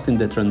got lost in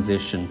the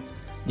transition.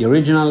 The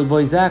original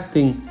voice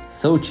acting,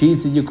 so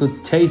cheesy you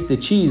could taste the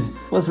cheese,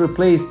 was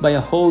replaced by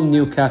a whole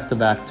new cast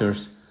of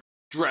actors.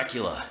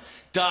 Dracula,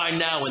 die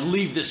now and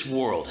leave this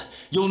world.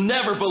 You'll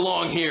never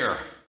belong here.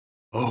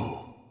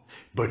 Oh,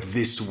 but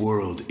this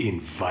world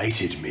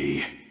invited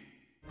me.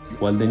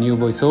 While the new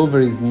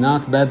voiceover is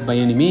not bad by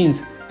any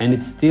means, and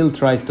it still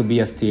tries to be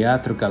as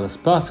theatrical as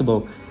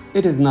possible,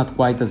 it is not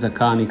quite as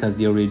iconic as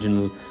the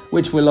original,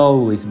 which will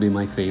always be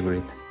my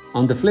favorite.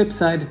 On the flip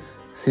side,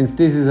 Since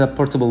this is a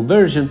portable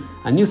version,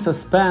 a new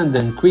suspend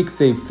and quick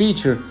save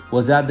feature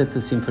was added to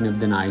Symphony of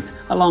the Night,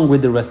 along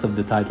with the rest of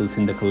the titles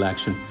in the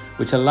collection,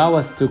 which allow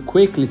us to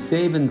quickly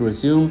save and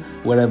resume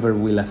wherever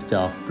we left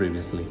off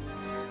previously.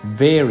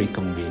 Very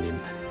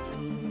convenient.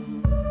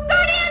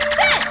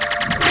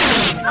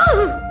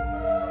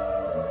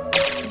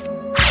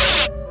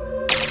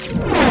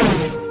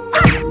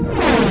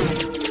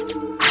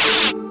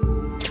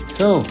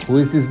 So, who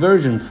is this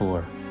version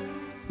for?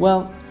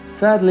 Well,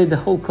 sadly the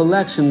whole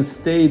collection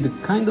stayed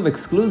kind of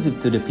exclusive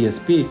to the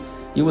PSP.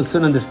 You will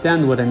soon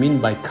understand what I mean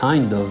by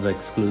kind of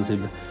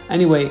exclusive.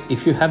 Anyway,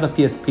 if you have a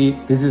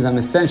PSP, this is an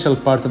essential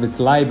part of its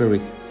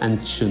library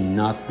and should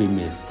not be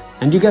missed.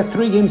 And you get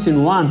 3 games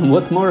in one,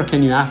 what more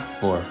can you ask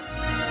for?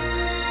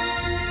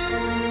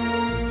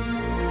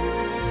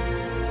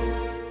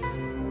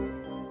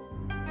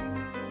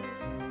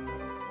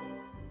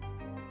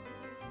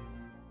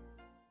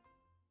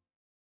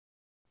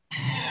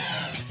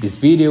 This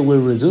video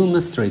will resume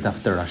straight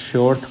after a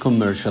short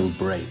commercial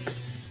break.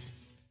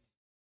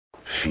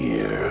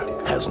 Fear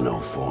has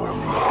no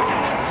form.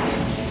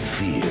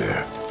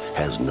 Fear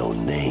has no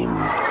name.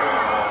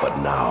 But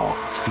now,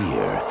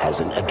 fear has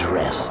an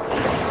address.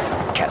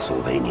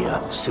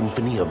 Castlevania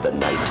Symphony of the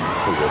Night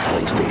for your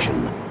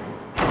PlayStation.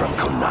 From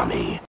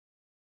Konami.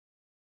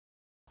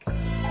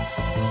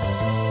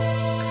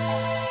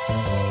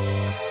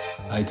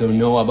 I don't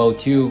know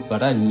about you,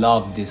 but I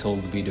love these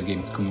old video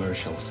games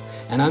commercials,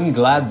 and I'm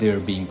glad they're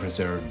being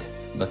preserved.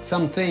 But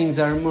some things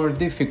are more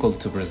difficult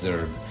to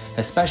preserve,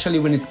 especially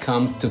when it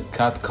comes to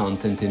cut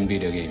content in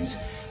video games.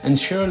 And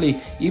surely,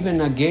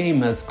 even a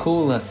game as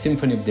cool as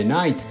Symphony of the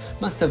Night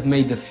must have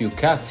made a few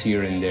cuts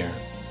here and there.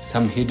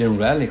 Some hidden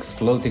relics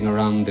floating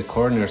around the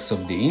corners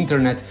of the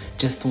internet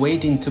just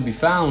waiting to be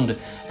found,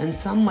 and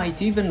some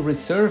might even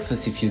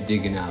resurface if you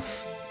dig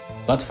enough.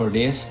 But for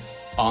this,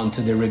 on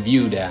to the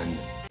review then.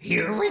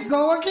 Here we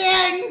go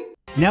again!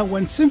 Now,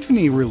 when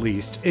Symphony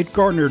released, it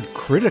garnered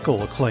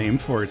critical acclaim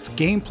for its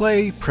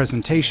gameplay,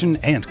 presentation,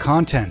 and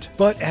content.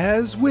 But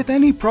as with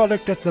any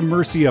product at the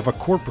mercy of a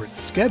corporate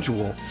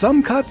schedule,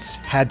 some cuts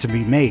had to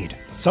be made.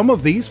 Some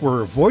of these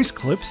were voice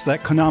clips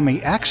that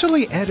Konami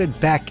actually added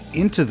back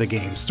into the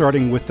game,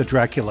 starting with the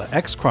Dracula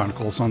X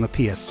Chronicles on the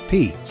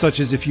PSP, such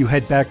as if you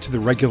head back to the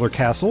regular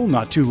castle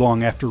not too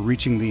long after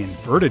reaching the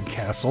inverted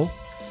castle.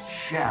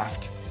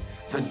 Shaft,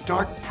 the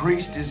Dark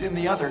Priest is in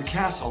the other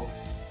castle.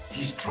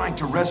 He's trying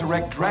to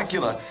resurrect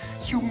Dracula.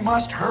 You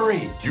must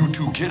hurry. You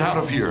two get out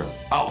of here.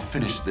 I'll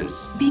finish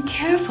this. Be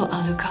careful,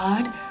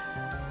 Alucard.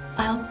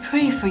 I'll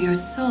pray for your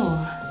soul.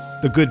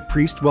 The good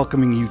priest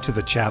welcoming you to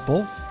the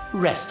chapel.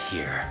 Rest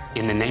here,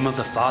 in the name of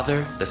the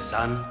Father, the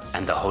Son,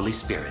 and the Holy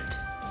Spirit.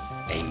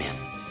 Amen.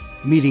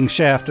 Meeting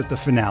Shaft at the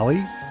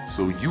finale.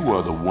 So you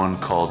are the one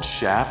called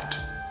Shaft?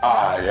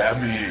 I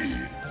am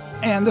he.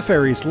 And the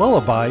fairy's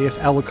lullaby if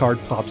Alucard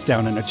plops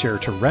down in a chair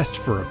to rest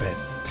for a bit.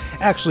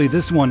 Actually,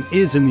 this one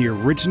is in the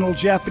original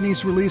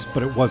Japanese release,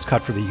 but it was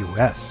cut for the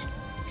US.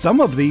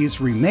 Some of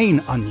these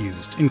remain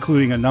unused,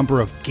 including a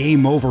number of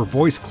game over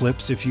voice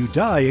clips if you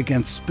die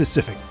against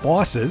specific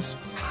bosses.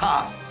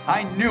 Ha!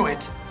 I knew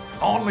it!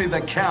 Only the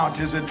Count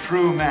is a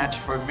true match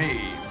for me.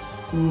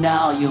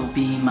 Now you'll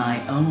be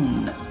my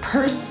own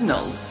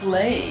personal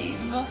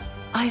slave.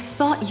 I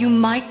thought you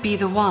might be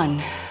the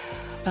one,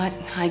 but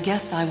I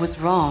guess I was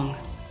wrong.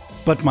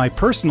 But my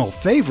personal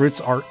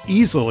favorites are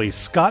easily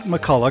Scott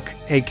McCulloch,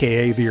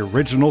 aka the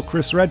original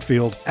Chris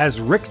Redfield,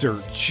 as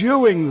Richter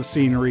chewing the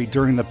scenery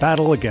during the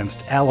battle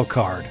against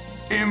Alucard.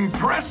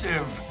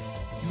 Impressive!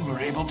 You were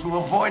able to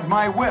avoid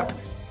my whip.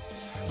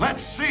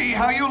 Let's see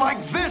how you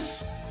like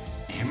this!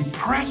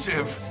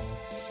 Impressive!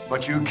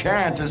 But you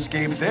can't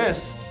escape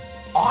this.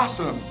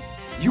 Awesome!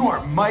 You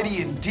are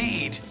mighty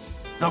indeed.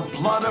 The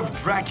blood of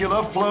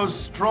Dracula flows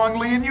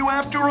strongly in you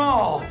after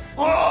all.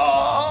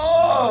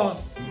 Oh!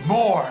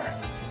 More!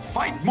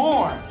 Fight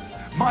more!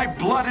 My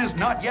blood is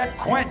not yet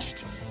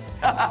quenched!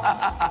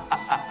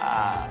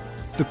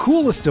 The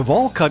coolest of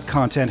all cut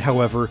content,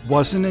 however,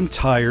 was an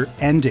entire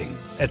ending.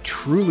 A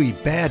truly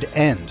bad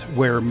end,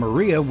 where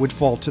Maria would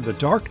fall to the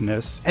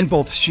darkness, and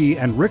both she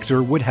and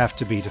Richter would have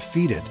to be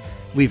defeated,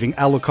 leaving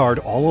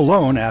Alucard all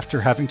alone after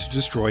having to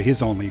destroy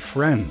his only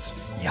friends.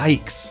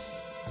 Yikes.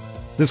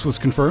 This was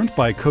confirmed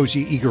by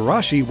Koji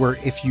Igarashi, where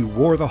if you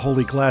wore the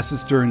holy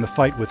glasses during the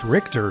fight with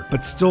Richter,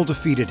 but still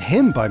defeated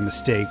him by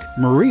mistake,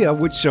 Maria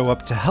would show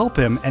up to help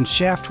him and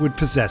Shaft would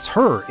possess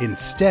her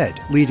instead,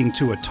 leading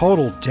to a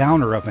total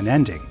downer of an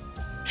ending.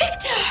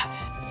 Richter!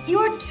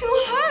 You're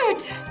too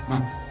hurt!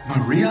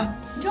 Maria?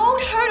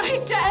 Don't hurt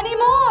Richter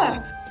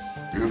anymore!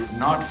 If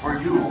not for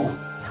you,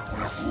 I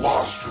would have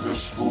lost to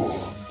this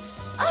fool.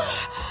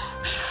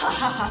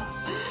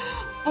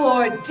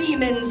 For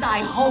demons, I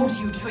hold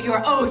you to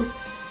your oath.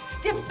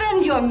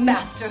 Defend your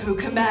master who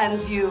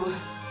commands you.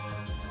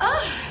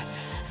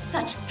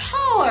 Such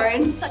power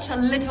in such a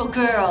little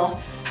girl.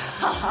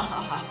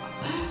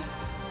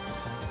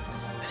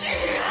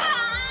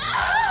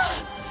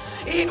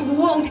 It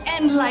won't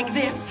end like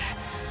this.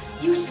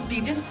 You should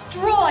be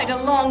destroyed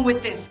along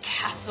with this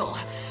castle.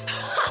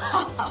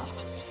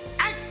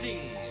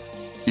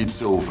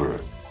 It's over,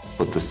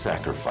 but the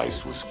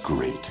sacrifice was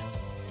great.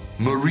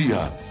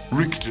 Maria,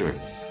 Richter,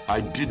 I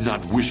did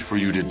not wish for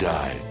you to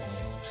die.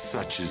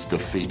 Such is the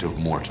fate of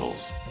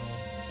mortals.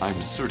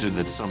 I'm certain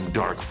that some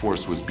dark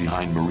force was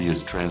behind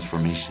Maria's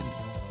transformation,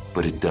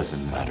 but it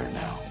doesn't matter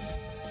now.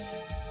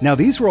 Now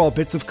these were all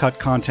bits of cut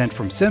content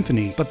from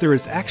Symphony, but there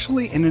is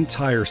actually an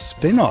entire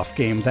spin-off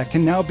game that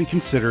can now be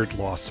considered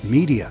lost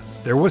media.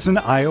 There was an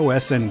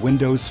iOS and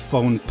Windows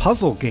Phone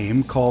puzzle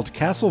game called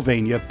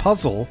Castlevania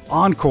Puzzle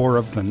Encore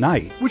of the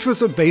Night, which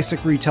was a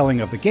basic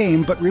retelling of the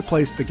game but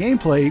replaced the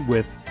gameplay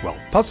with, well,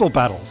 puzzle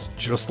battles,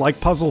 just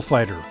like Puzzle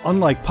Fighter.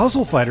 Unlike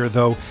Puzzle Fighter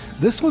though,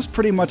 this was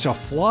pretty much a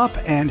flop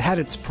and had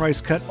its price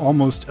cut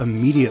almost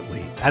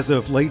immediately. As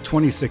of late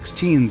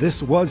 2016,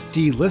 this was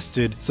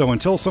delisted, so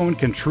until someone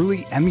can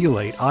truly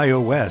emulate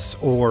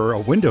iOS or a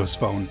Windows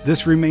Phone,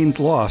 this remains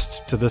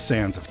lost to the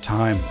sands of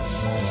time.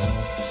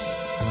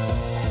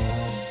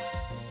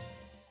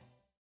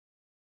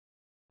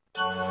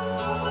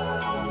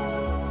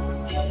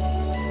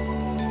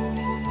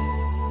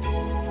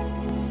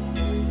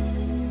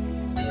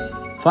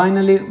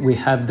 Finally, we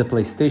have the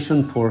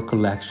PlayStation 4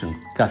 collection,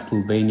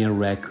 Castlevania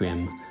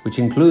Requiem, which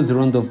includes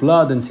Round of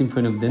Blood and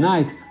Symphony of the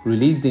Night,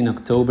 released in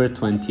October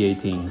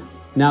 2018.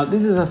 Now,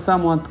 this is a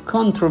somewhat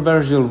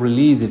controversial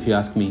release if you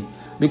ask me,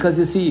 because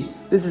you see,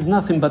 this is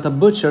nothing but a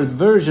butchered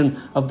version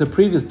of the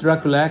previous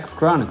Dracula X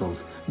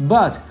Chronicles,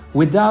 but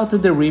without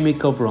the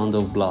remake of Round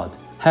of Blood.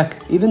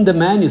 Heck, even the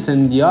menus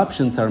and the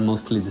options are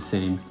mostly the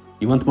same.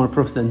 You want more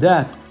proof than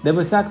that? The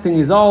voice acting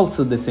is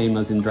also the same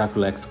as in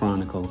Dracula X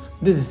Chronicles.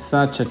 This is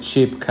such a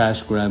cheap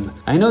cash grab.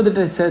 I know that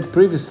I said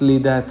previously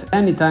that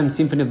anytime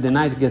Symphony of the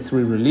Night gets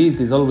re-released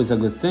is always a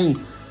good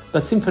thing,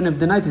 but Symphony of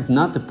the Night is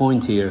not the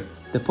point here.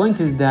 The point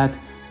is that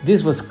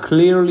this was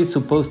clearly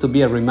supposed to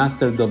be a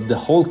remastered of the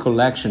whole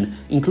collection,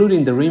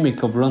 including the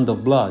remake of Round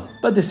of Blood,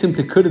 but they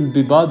simply couldn't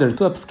be bothered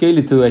to upscale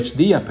it to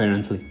HD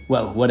apparently.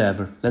 Well,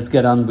 whatever, let's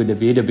get on with the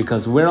video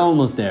because we're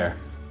almost there.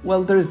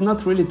 Well, there is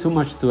not really too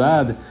much to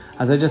add.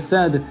 As I just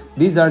said,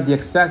 these are the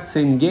exact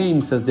same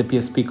games as the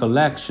PSP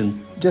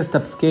collection, just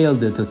upscaled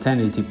to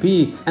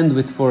 1080p and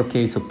with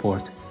 4K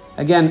support.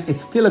 Again,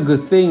 it's still a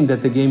good thing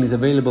that the game is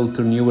available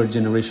to newer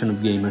generation of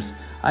gamers.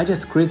 I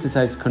just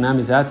criticize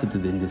Konami's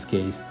attitude in this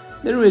case.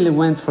 They really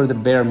went for the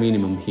bare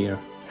minimum here.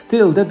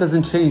 Still, that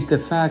doesn't change the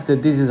fact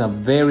that this is a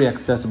very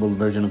accessible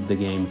version of the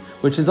game,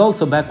 which is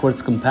also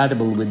backwards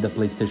compatible with the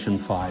PlayStation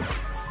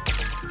 5.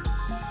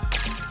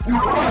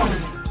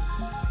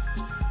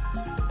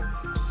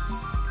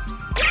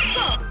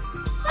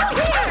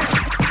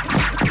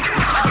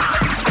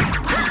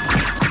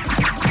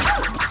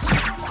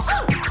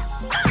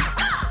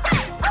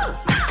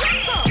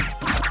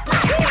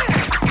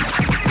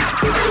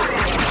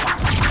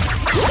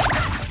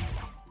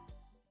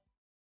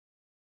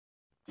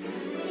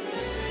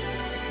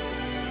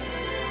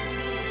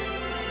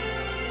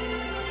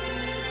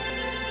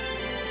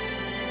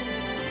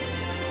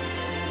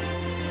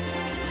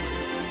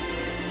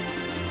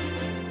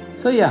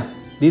 So yeah,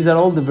 these are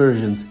all the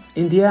versions.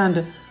 In the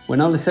end, when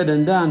all is said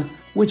and done,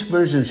 which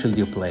version should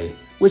you play?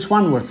 Which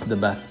one works the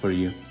best for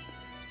you?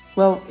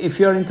 Well, if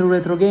you're into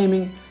retro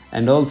gaming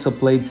and also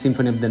played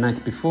Symphony of the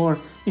Night before,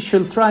 you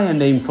should try and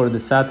aim for the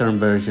Saturn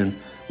version,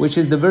 which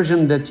is the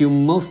version that you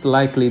most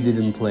likely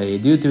didn't play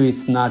due to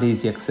its not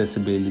easy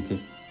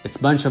accessibility. Its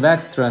bunch of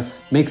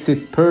extras makes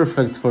it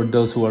perfect for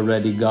those who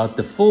already got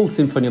the full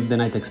Symphony of the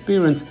Night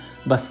experience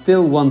but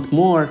still want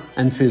more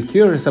and feel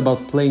curious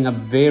about playing a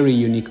very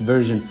unique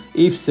version,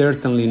 if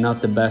certainly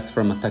not the best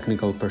from a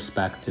technical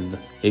perspective.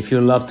 If you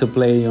love to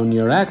play on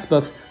your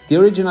Xbox, the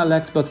original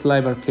Xbox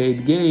Live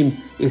Arcade game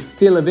is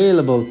still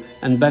available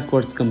and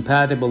backwards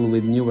compatible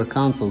with newer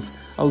consoles,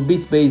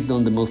 albeit based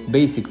on the most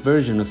basic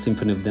version of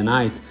Symphony of the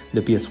Night,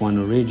 the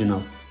PS1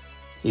 original.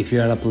 If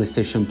you are a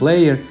PlayStation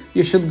player,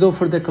 you should go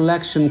for the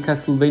collection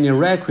Castlevania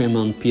Requiem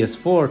on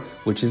PS4,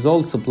 which is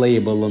also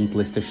playable on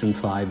PlayStation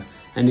 5,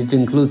 and it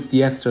includes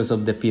the extras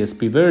of the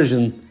PSP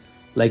version,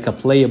 like a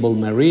playable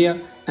Maria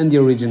and the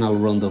original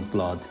Round of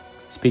Blood.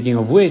 Speaking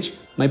of which,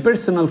 my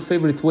personal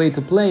favorite way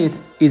to play it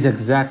is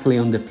exactly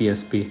on the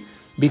PSP,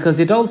 because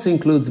it also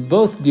includes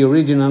both the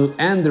original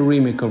and the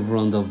remake of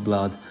Round of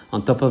Blood.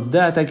 On top of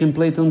that, I can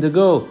play it on the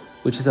go,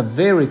 which is a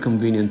very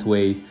convenient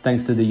way,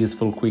 thanks to the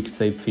useful quick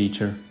save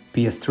feature.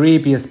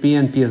 PS3, PSP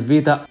and PS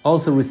Vita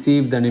also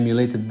received an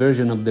emulated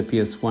version of the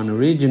PS1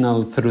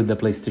 original through the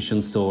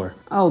PlayStation Store,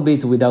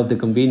 albeit without the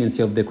convenience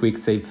of the quick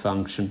save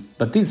function.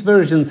 But these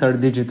versions are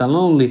digital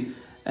only,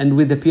 and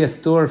with the PS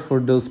Store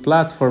for those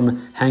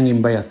platforms hanging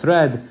by a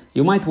thread,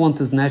 you might want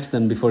to snatch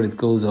them before it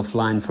goes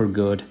offline for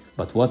good.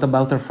 But what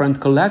about our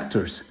friend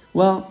collectors?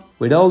 Well,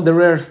 with all the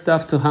rare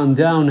stuff to hunt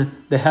down,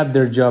 they have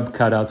their job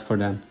cut out for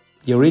them.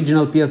 The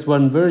original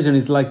PS1 version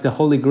is like the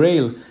Holy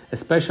Grail,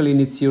 especially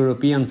in its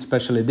European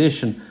Special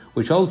Edition,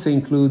 which also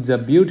includes a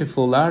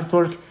beautiful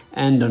artwork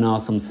and an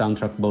awesome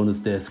soundtrack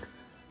bonus disc.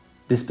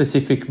 This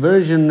specific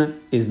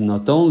version is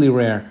not only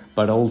rare,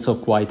 but also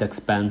quite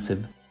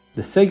expensive.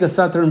 The Sega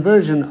Saturn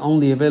version,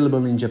 only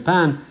available in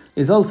Japan,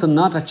 is also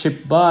not a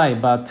cheap buy,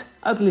 but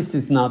at least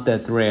it's not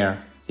that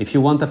rare. If you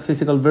want a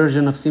physical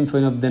version of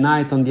Symphony of the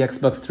Night on the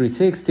Xbox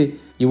 360,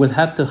 you will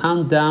have to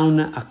hunt down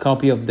a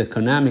copy of the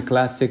Konami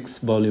Classics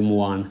Volume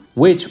 1,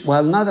 which,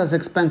 while not as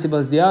expensive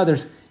as the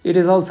others, it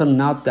is also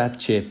not that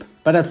cheap.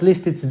 But at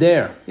least it's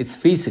there, it's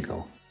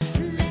physical.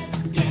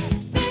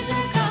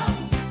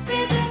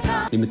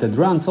 Limited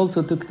Runs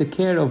also took the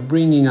care of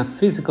bringing a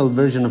physical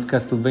version of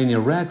Castlevania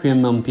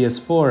Requiem on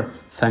PS4,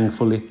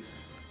 thankfully.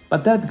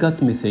 But that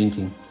got me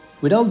thinking,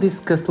 with all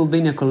these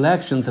Castlevania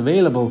collections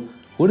available,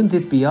 wouldn't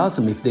it be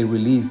awesome if they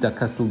released a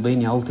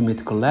Castlevania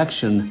Ultimate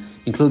Collection,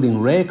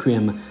 including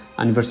Requiem,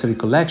 Anniversary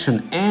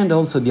Collection and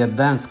also the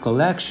Advanced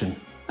Collection?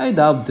 I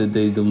doubt that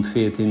they don't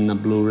fit in a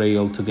Blu-ray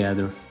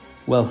altogether.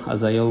 Well,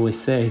 as I always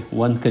say,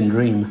 one can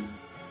dream.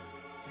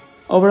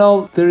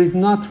 Overall, there is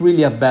not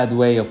really a bad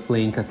way of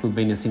playing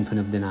Castlevania Symphony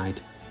of the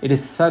Night. It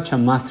is such a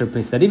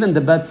masterpiece that even the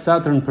bad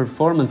Saturn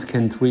performance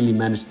can't really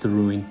manage to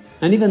ruin.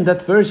 And even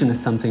that version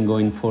has something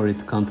going for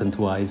it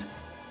content-wise.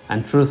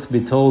 And truth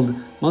be told,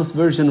 most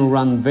versions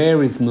run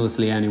very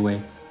smoothly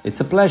anyway. It's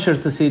a pleasure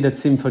to see that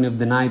Symphony of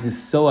the Night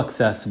is so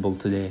accessible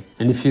today.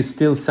 And if you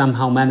still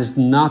somehow managed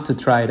not to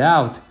try it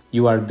out,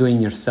 you are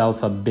doing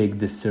yourself a big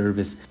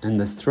disservice,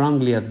 and I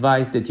strongly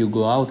advise that you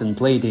go out and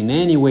play it in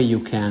any way you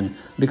can,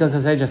 because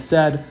as I just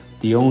said,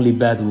 the only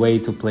bad way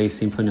to play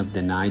Symphony of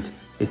the Night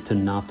is to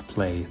not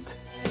play it.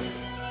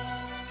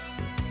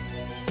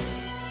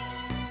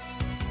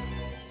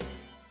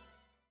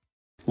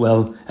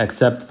 Well,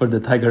 except for the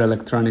Tiger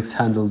Electronics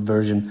handheld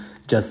version,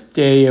 just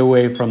stay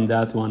away from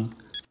that one.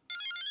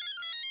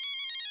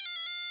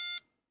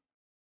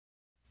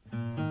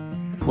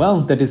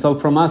 Well, that is all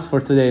from us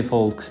for today,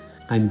 folks.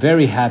 I'm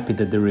very happy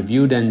that the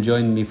review then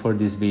joined me for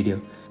this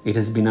video. It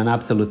has been an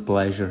absolute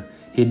pleasure.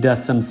 He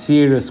does some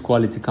serious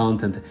quality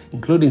content,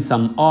 including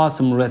some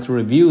awesome retro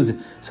reviews,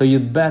 so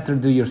you'd better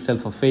do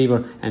yourself a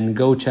favor and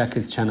go check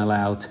his channel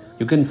out.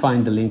 You can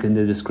find the link in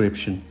the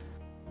description.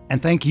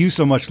 And thank you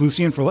so much,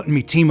 Lucian, for letting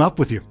me team up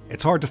with you.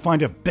 It's hard to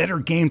find a better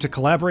game to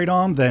collaborate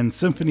on than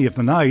Symphony of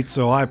the Night,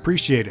 so I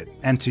appreciate it.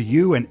 And to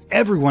you and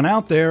everyone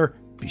out there,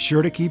 be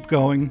sure to keep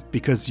going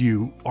because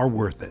you are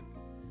worth it.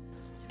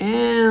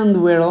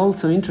 And we're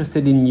also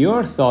interested in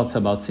your thoughts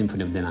about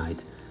Symphony of the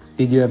Night.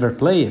 Did you ever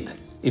play it?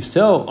 If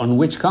so, on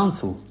which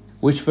console?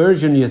 Which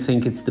version you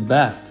think it's the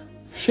best?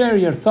 Share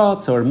your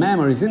thoughts or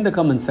memories in the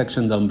comment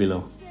section down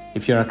below.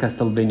 If you're a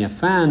Castlevania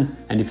fan,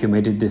 and if you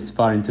made it this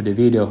far into the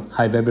video,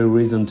 I have every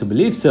reason to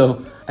believe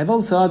so, I've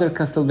also other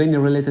Castlevania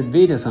related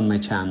videos on my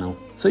channel,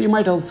 so you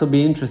might also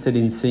be interested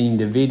in seeing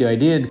the video I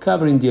did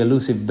covering the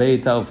elusive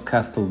beta of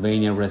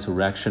Castlevania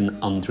Resurrection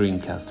on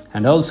Dreamcast.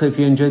 And also, if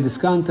you enjoyed this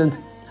content,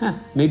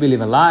 maybe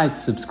leave a like,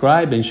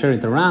 subscribe and share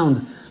it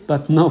around,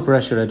 but no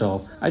pressure at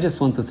all. I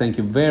just want to thank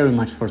you very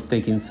much for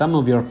taking some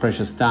of your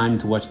precious time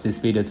to watch this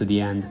video to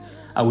the end.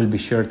 I will be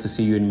sure to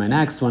see you in my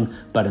next one,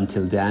 but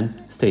until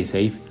then, stay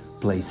safe,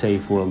 play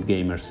safe, world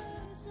gamers.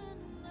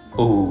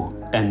 Oh,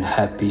 and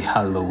happy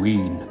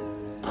Halloween!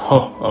 Ha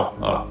ha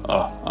ha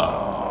ha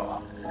ha!